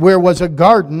 and where was a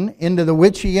garden, into the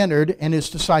which he entered, and his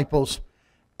disciples.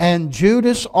 And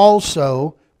Judas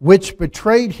also, which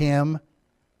betrayed him,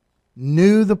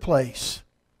 knew the place.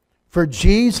 For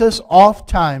Jesus oft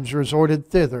times resorted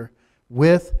thither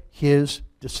with his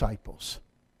disciples.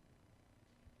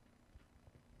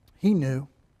 He knew.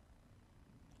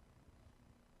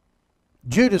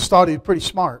 Judas thought he was pretty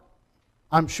smart,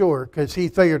 I'm sure, because he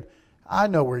figured, I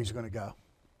know where he's going to go.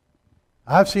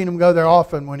 I've seen him go there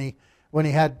often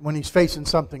when he's facing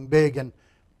something big, and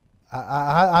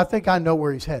I think I know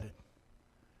where he's headed.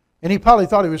 And he probably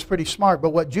thought he was pretty smart,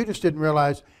 but what Judas didn't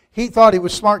realize, he thought he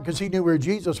was smart because he knew where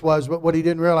Jesus was, but what he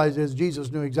didn't realize is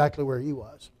Jesus knew exactly where he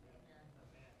was.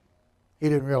 He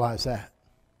didn't realize that.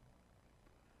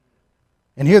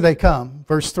 And here they come,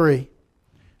 verse 3.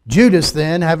 Judas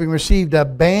then, having received a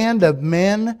band of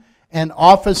men and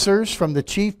officers from the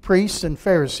chief priests and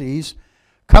Pharisees,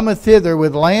 cometh thither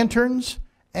with lanterns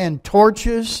and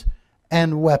torches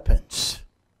and weapons.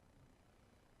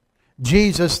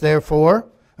 Jesus, therefore,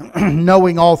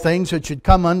 knowing all things that should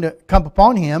come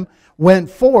upon him, went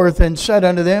forth and said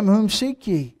unto them, Whom seek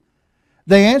ye?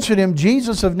 They answered him,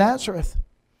 Jesus of Nazareth.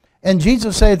 And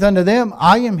Jesus saith unto them,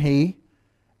 I am he.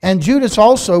 And Judas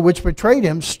also, which betrayed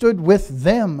him, stood with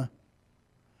them.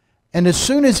 And as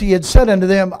soon as he had said unto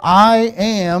them, I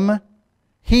am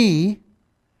he,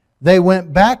 they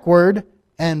went backward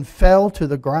and fell to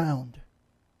the ground.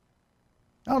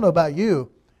 I don't know about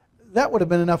you. That would have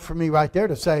been enough for me right there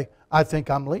to say, I think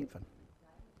I'm leaving.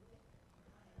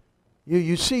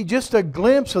 You see just a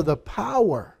glimpse of the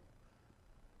power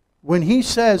when he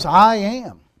says, I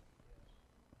am.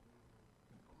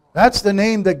 That's the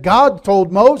name that God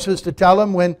told Moses to tell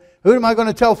him when, who am I going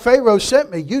to tell Pharaoh sent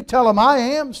me? You tell him I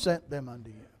am sent them unto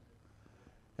you.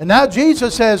 And now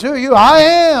Jesus says, who are you? I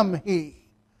am he.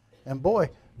 And boy,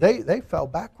 they fell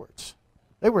backwards.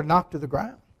 They were knocked to the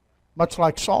ground, much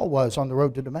like Saul was on the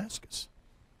road to Damascus.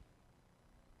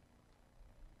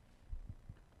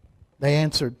 They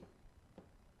answered.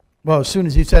 Well, as soon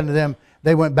as he said unto them,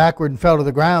 they went backward and fell to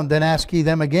the ground. Then asked he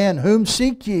them again, Whom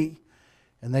seek ye?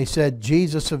 And they said,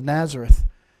 Jesus of Nazareth.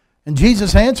 And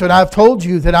Jesus answered, I have told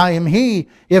you that I am he.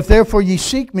 If therefore ye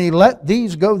seek me, let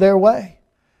these go their way.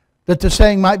 That the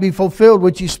saying might be fulfilled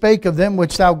which ye spake of them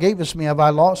which thou gavest me, have I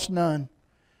lost none.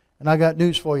 And I got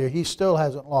news for you. He still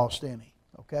hasn't lost any.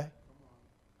 Okay?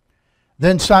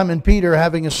 Then Simon Peter,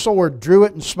 having a sword, drew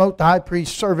it and smote the high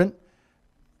priest's servant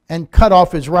and cut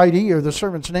off his right ear. The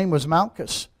servant's name was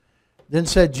Malchus. Then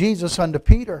said Jesus unto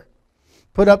Peter,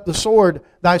 Put up the sword,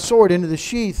 thy sword into the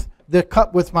sheath. The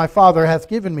cup which my Father hath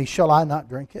given me, shall I not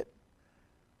drink it?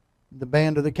 The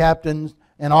band of the captains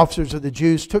and officers of the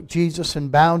Jews took Jesus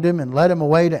and bound him and led him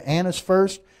away to Annas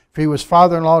first, for he was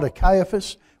father-in-law to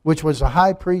Caiaphas, which was the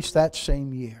high priest that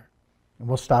same year. And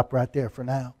we'll stop right there for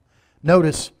now.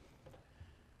 Notice,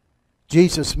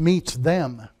 Jesus meets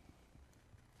them.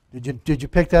 Did you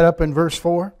pick that up in verse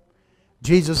 4?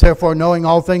 Jesus, therefore, knowing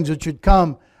all things that should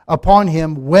come upon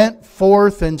him, went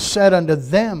forth and said unto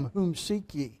them, Whom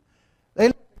seek ye?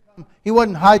 He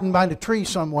wasn't hiding behind a tree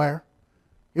somewhere.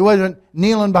 He wasn't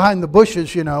kneeling behind the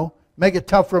bushes, make it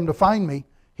tough for him to find me.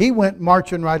 He went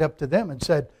marching right up to them and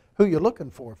said, "Who you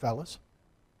looking for, fellas?"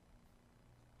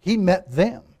 He met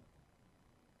them.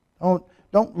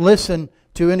 Don't listen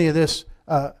to any of this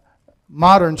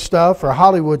modern stuff or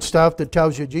Hollywood stuff that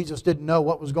tells you Jesus didn't know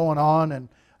what was going on and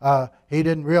he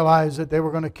didn't realize that they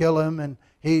were going to kill him and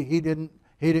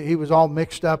he was all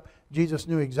mixed up. Jesus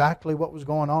knew exactly what was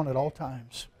going on at all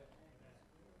times.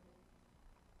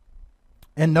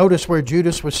 And notice where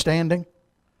Judas was standing.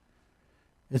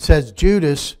 It says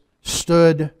Judas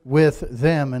stood with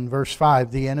them in verse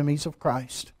 5, the enemies of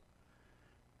Christ.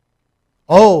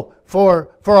 Oh,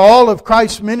 for all of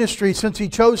Christ's ministry, since He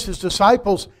chose His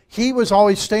disciples, He was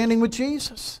always standing with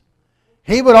Jesus.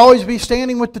 He would always be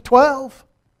standing with the 12.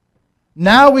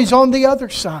 Now He's on the other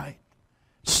side,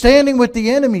 standing with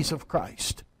the enemies of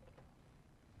Christ.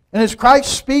 And as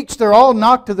Christ speaks, they're all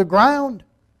knocked to the ground.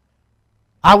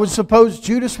 I would suppose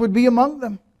Judas would be among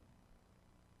them.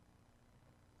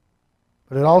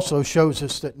 But it also shows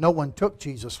us that no one took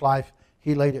Jesus' life.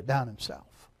 He laid it down Himself.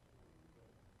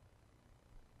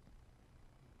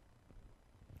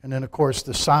 And then, of course,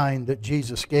 the sign that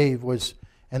Jesus gave was,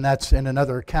 and that's in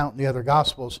another account in the other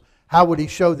Gospels, how would He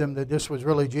show them that this was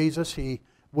really Jesus? He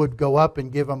would go up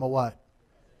and give them a what?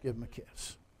 Give them a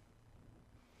kiss.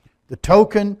 The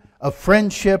token of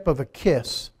friendship of a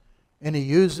kiss, and He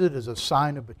used it as a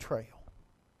sign of betrayal.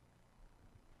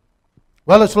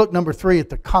 Well, let's look, number 3, at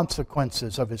the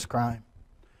consequences of His crime.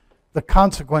 The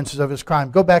consequences of His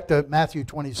crime. Go back to Matthew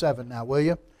 27 now, will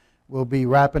you? We'll be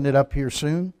wrapping it up here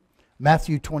soon.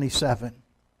 Matthew 27.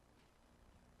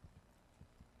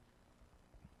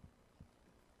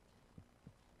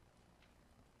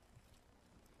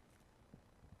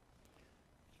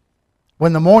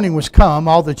 When the morning was come,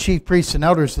 all the chief priests and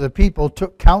elders of the people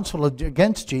took counsel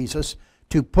against Jesus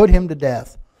to put Him to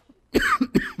death.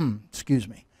 Excuse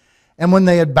me. And when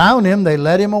they had bound Him, they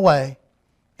led Him away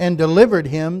and delivered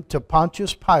Him to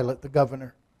Pontius Pilate, the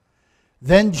governor.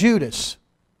 Then Judas,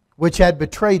 which had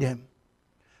betrayed Him,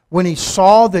 when he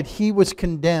saw that he was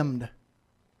condemned,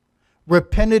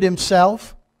 repented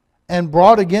himself and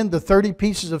brought again the 30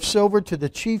 pieces of silver to the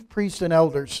chief priests and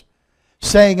elders,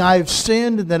 saying, I have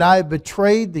sinned in that I have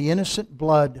betrayed the innocent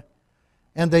blood.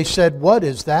 And they said, What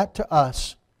is that to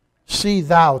us? See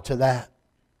thou to that.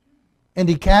 And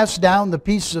he cast down the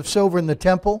pieces of silver in the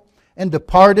temple and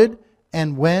departed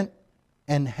and went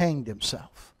and hanged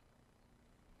himself.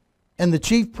 And the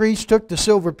chief priests took the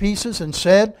silver pieces and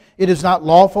said, It is not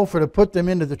lawful for to put them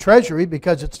into the treasury,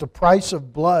 because it's the price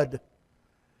of blood.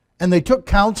 And they took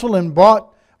counsel and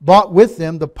bought with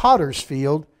them the potter's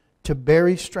field to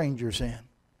bury strangers in.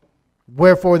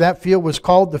 Wherefore that field was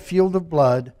called the field of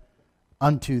blood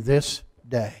unto this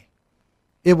day.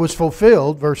 It was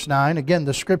fulfilled, verse 9, again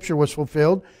the scripture was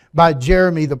fulfilled by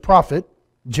Jeremiah the prophet,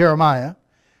 Jeremiah.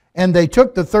 And they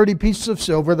took the 30 pieces of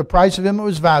silver, the price of him it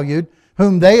was valued,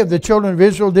 whom they of the children of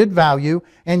Israel did value,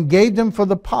 and gave them for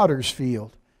the potter's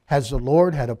field, as the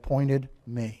Lord had appointed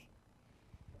me.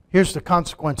 Here's the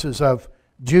consequences of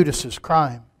Judas's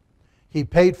crime. He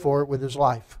paid for it with his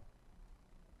life.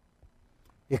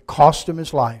 It cost him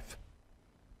his life.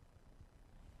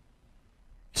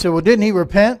 You say, well, didn't he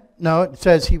repent? No, it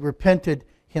says he repented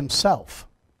himself.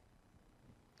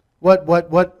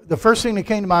 The first thing that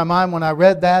came to my mind when I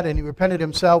read that and he repented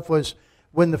himself was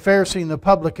when the Pharisee and the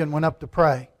publican went up to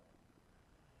pray.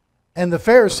 And the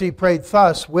Pharisee prayed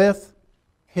thus with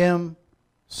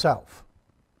himself.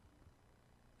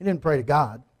 He didn't pray to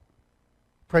God.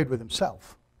 He prayed with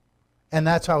himself. And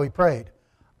that's how he prayed.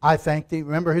 I thank thee.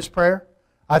 Remember his prayer?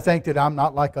 I thank that I'm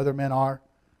not like other men are.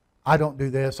 I don't do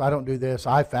this. I don't do this.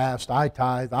 I fast. I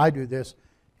tithe. I do this.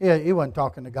 He wasn't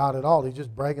talking to God at all. He's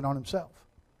just bragging on himself.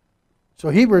 So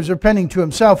he was repenting to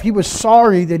himself. He was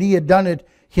sorry that he had done it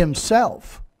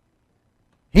himself.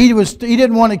 He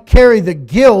didn't want to carry the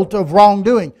guilt of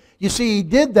wrongdoing. You see, he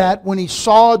did that when he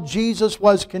saw Jesus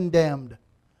was condemned.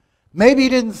 Maybe he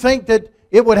didn't think that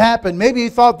it would happen. Maybe he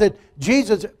thought that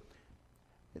Jesus,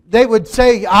 they would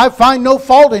say, I find no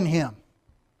fault in him.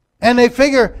 And they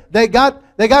figure they got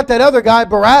that other guy,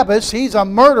 Barabbas. He's a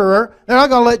murderer. They're not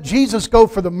going to let Jesus go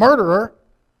for the murderer.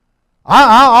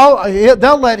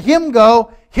 They'll let him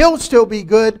go. He'll still be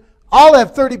good. I'll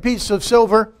have 30 pieces of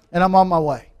silver and I'm on my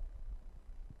way.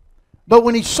 But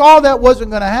when he saw that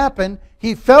wasn't going to happen,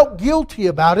 he felt guilty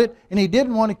about it and he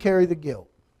didn't want to carry the guilt.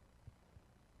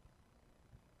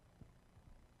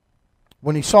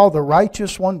 When he saw the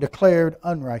righteous one declared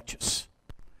unrighteous.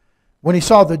 When he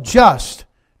saw the just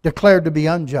declared to be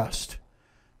unjust.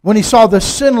 When he saw the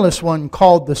sinless one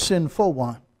called the sinful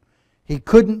one. He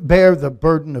couldn't bear the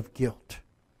burden of guilt.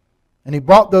 And he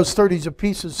brought those 30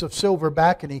 pieces of silver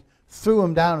back and he threw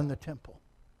them down in the temple.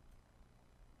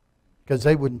 Because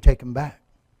they wouldn't take them back.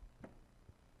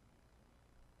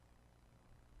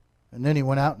 And then he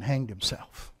went out and hanged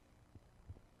himself.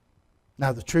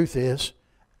 Now the truth is,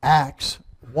 Acts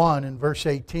 1 and verse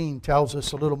 18 tells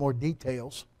us a little more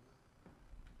details.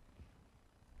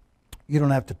 You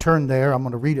don't have to turn there. I'm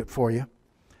going to read it for you.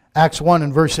 Acts 1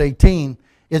 and verse 18,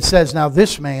 it says, "Now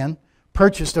this man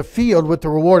purchased a field with the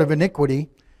reward of iniquity."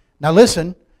 Now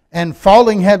listen, "and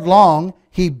falling headlong,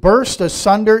 he burst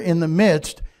asunder in the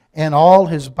midst, and all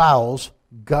his bowels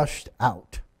gushed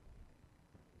out."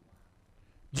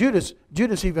 Judas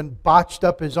even botched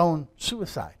up his own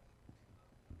suicide.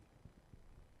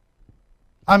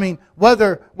 I mean,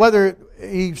 whether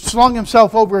he slung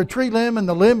himself over a tree limb and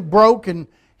the limb broke and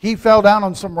he fell down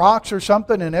on some rocks or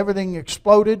something and everything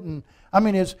exploded, and I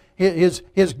mean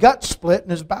his gut split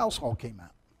and his bowels all came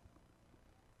out.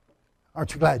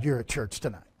 Aren't you glad you're at church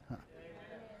tonight? Huh?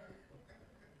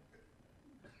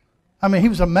 I mean, he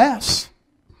was a mess.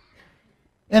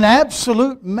 An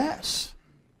absolute mess.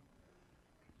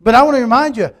 But I want to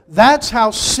remind you, that's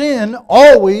how sin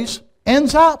always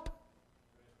ends up.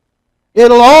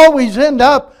 It'll always end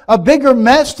up a bigger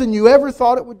mess than you ever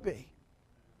thought it would be.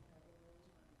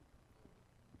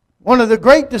 One of the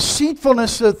great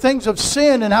deceitfulness of things of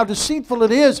sin and how deceitful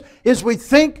it is we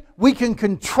think we can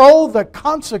control the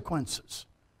consequences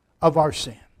of our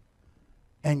sin.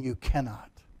 And you cannot.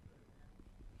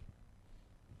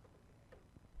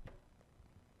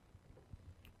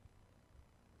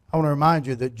 I want to remind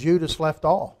you that Judas left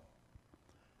all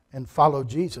and followed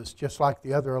Jesus just like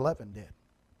the other 11 did.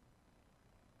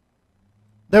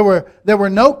 There were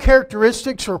no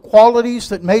characteristics or qualities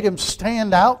that made him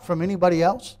stand out from anybody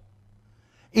else,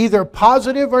 either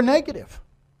positive or negative.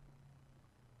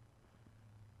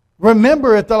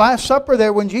 Remember at the Last Supper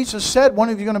there when Jesus said, "One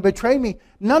of you is going to betray me,"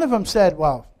 none of them said,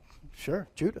 "Well, sure,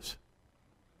 Judas.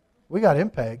 We got him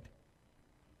pegged."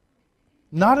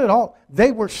 Not at all.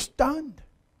 They were stunned.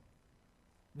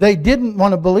 They didn't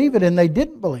want to believe it, and they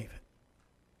didn't believe it.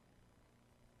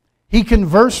 He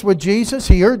conversed with Jesus.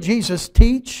 He heard Jesus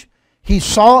teach. He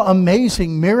saw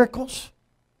amazing miracles.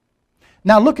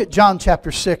 Now look at John chapter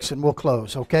 6 and we'll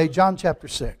close, okay? John chapter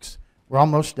 6. We're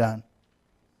almost done.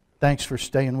 Thanks for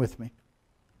staying with me.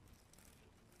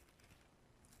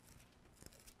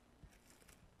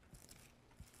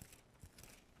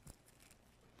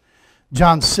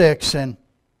 John 6, and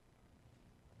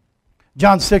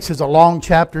John 6 is a long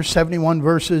chapter, 71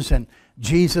 verses, and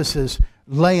Jesus is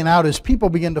laying out. As people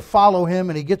begin to follow him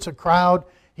and he gets a crowd,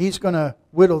 he's going to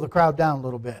whittle the crowd down a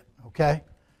little bit, okay?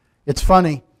 It's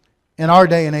funny, in our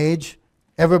day and age,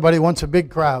 everybody wants a big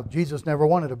crowd. Jesus never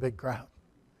wanted a big crowd.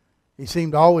 He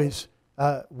seemed to always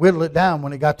whittle it down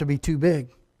when it got to be too big.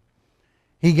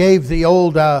 He gave the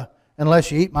old,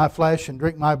 "unless you eat my flesh and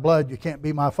drink my blood, you can't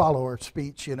be my follower"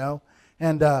 speech, you know.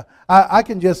 And I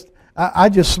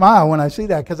just smile when I see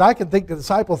that, because I can think the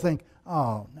disciples think,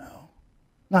 "Oh no,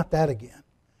 not that again."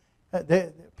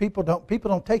 People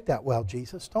don't take that well,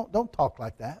 Jesus. Don't talk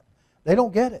like that. They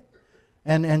don't get it.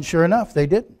 And sure enough, they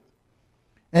didn't.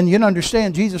 And you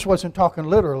understand, Jesus wasn't talking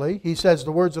literally. He says,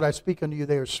 "The words that I speak unto you,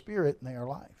 they are spirit and they are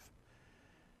life."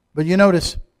 But you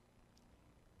notice,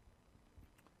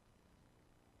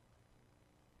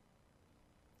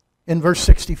 in verse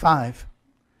 65,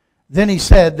 "Then he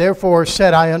said, Therefore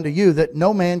said I unto you, that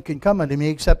no man can come unto me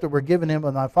except it were given him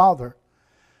of my Father.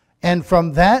 And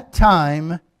from that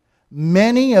time,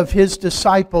 many of his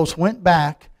disciples went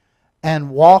back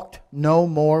and walked no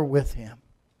more with him."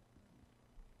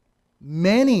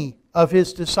 Many of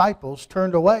his disciples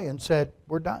turned away and said,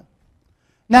 "We're done."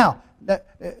 Now,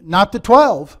 not the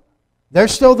 12. They're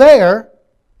still there.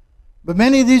 But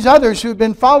many of these others who've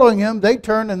been following him, they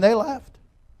turned and they left.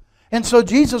 And so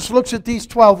Jesus looks at these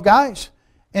 12 guys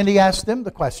and he asks them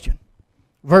the question.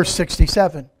 Verse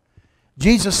 67.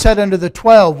 "Jesus said unto the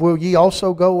 12, Will ye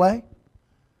also go away?"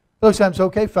 Looks like,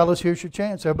 "Okay, fellas, here's your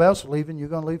chance. Everybody else is leaving. You're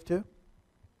going to leave too?"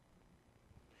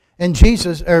 And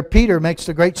Peter makes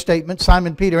the great statement.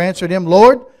 Simon Peter answered him,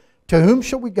 "Lord, to whom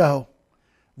shall we go?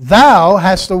 Thou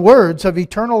hast the words of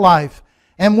eternal life,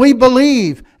 and we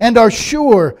believe and are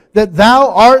sure that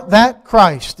thou art that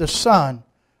Christ, the Son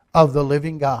of the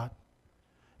living God."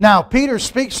 Now, Peter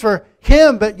speaks for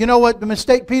him, but you know what the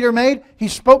mistake Peter made? He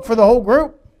spoke for the whole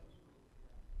group.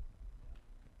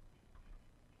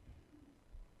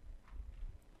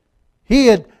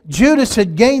 Judas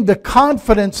had gained the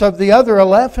confidence of the other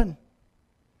 11.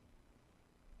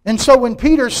 And so when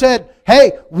Peter said,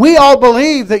 "Hey, we all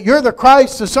believe that you're the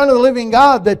Christ, the Son of the living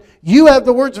God, that you have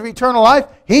the words of eternal life,"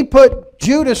 he put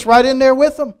Judas right in there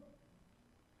with them.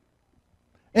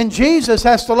 And Jesus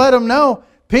has to let him know,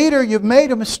 Peter, you've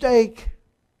made a mistake.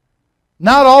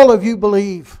 Not all of you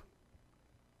believe.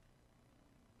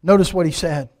 Notice what he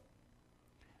said.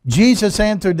 Jesus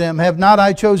answered them, have not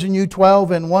I chosen you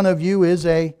 12, and one of you is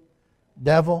a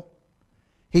devil?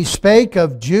 He spake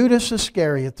of Judas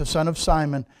Iscariot, the son of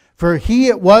Simon, for he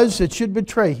it was that should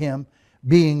betray him,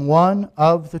 being one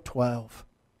of the 12.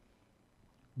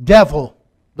 Devil,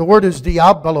 the word is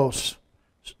diabolos,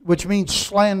 which means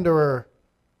slanderer,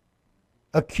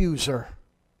 accuser.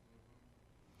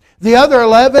 The other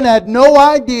 11 had no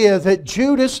idea that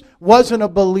Judas wasn't a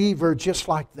believer just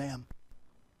like them.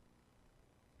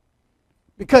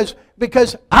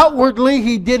 Because outwardly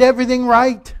he did everything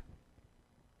right.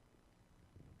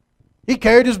 He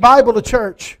carried his Bible to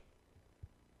church.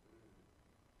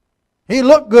 He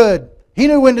looked good. He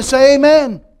knew when to say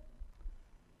amen.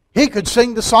 He could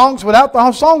sing the songs without the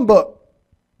songbook.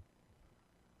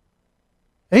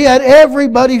 He had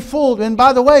everybody fooled. And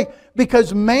by the way,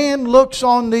 because man looks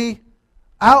on the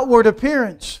outward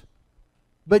appearance,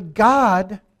 but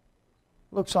God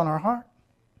looks on our heart.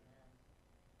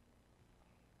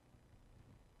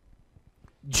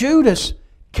 Judas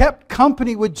kept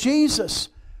company with Jesus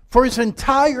for his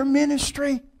entire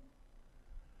ministry,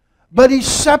 but he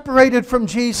separated from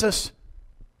Jesus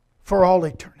for all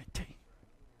eternity.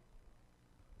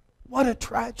 What a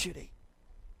tragedy.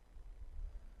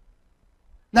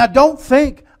 Now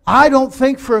I don't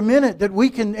think for a minute that we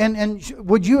can, and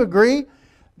would you agree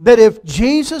that if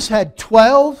Jesus had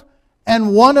 12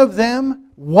 and one of them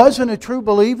wasn't a true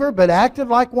believer but acted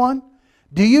like one,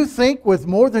 do you think with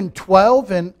more than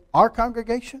 12 in our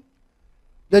congregation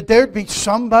that there'd be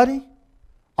somebody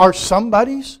or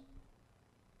somebodies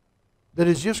that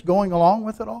is just going along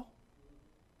with it all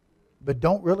but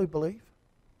don't really believe?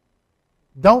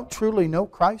 Don't truly know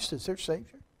Christ as their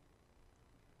Savior?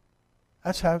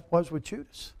 That's how it was with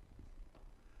Judas.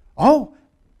 Oh,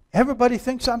 everybody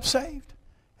thinks I'm saved.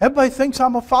 Everybody thinks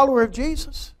I'm a follower of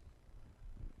Jesus.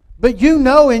 But you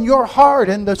know in your heart,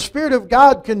 and the Spirit of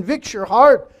God convicts your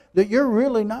heart, that you're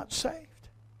really not saved.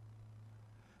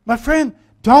 My friend,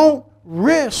 don't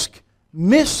risk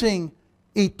missing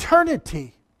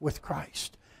eternity with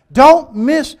Christ. Don't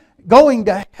miss going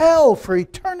to hell for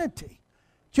eternity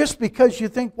just because you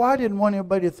think, well, I didn't want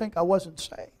anybody to think I wasn't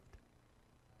saved.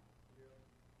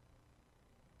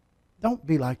 Don't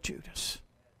be like Judas.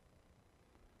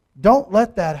 Don't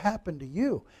let that happen to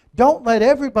you. Don't let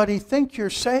everybody think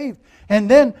you're saved. And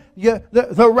then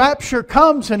the rapture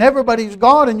comes and everybody's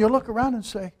gone and you look around and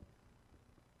say,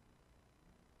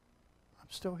 I'm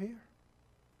still here.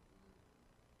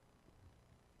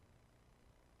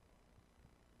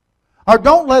 Or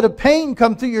don't let a pain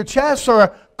come through your chest or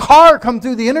a car come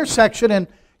through the intersection and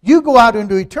you go out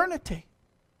into eternity.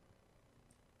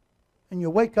 And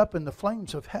you wake up in the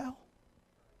flames of hell.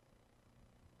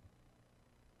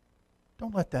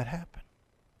 Don't let that happen.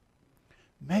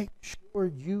 Make sure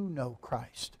you know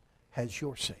Christ as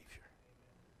your Savior.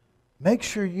 Make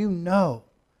sure you know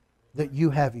that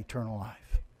you have eternal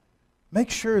life.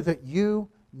 Make sure that you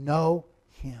know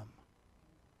Him.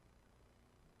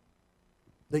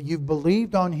 That you've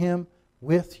believed on Him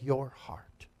with your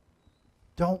heart.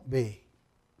 Don't be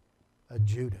a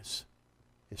Judas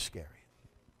Iscariot.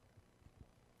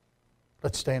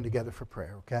 Let's stand together for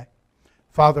prayer, okay?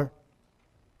 Father,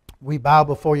 we bow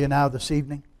before you now this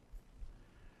evening.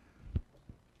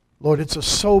 Lord, it's a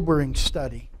sobering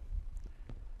study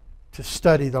to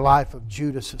study the life of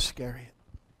Judas Iscariot.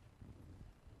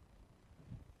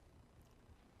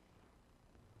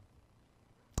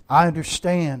 I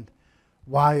understand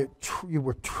why you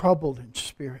were troubled in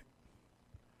spirit.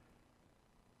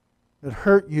 It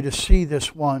hurt you to see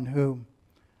this one whom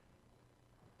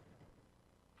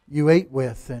you ate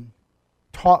with and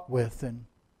taught with and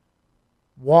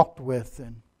walked with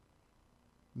and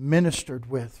ministered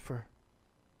with for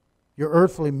your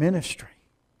earthly ministry,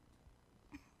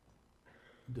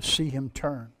 to see him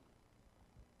turn.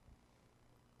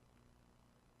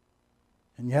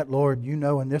 And yet, Lord, you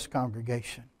know in this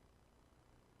congregation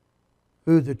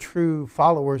who the true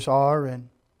followers are and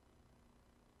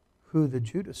who the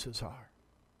Judases are.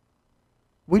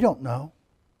 We don't know,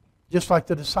 just like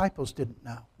the disciples didn't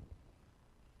know.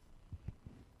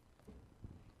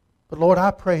 But Lord,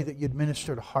 I pray that you'd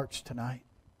minister to hearts tonight.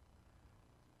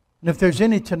 And if there's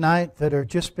any tonight that are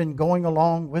just been going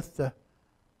with the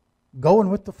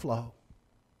flow,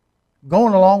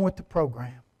 going along with the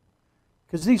program,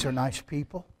 because these are nice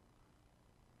people.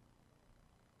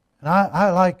 And I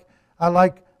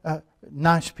like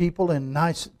nice people and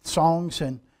nice songs,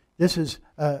 and this is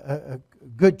a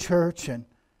good church.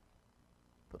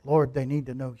 But Lord, they need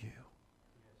to know you.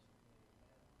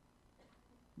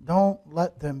 Don't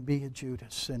let them be a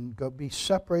Judas and go be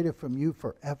separated from you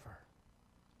forever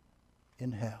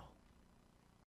in hell.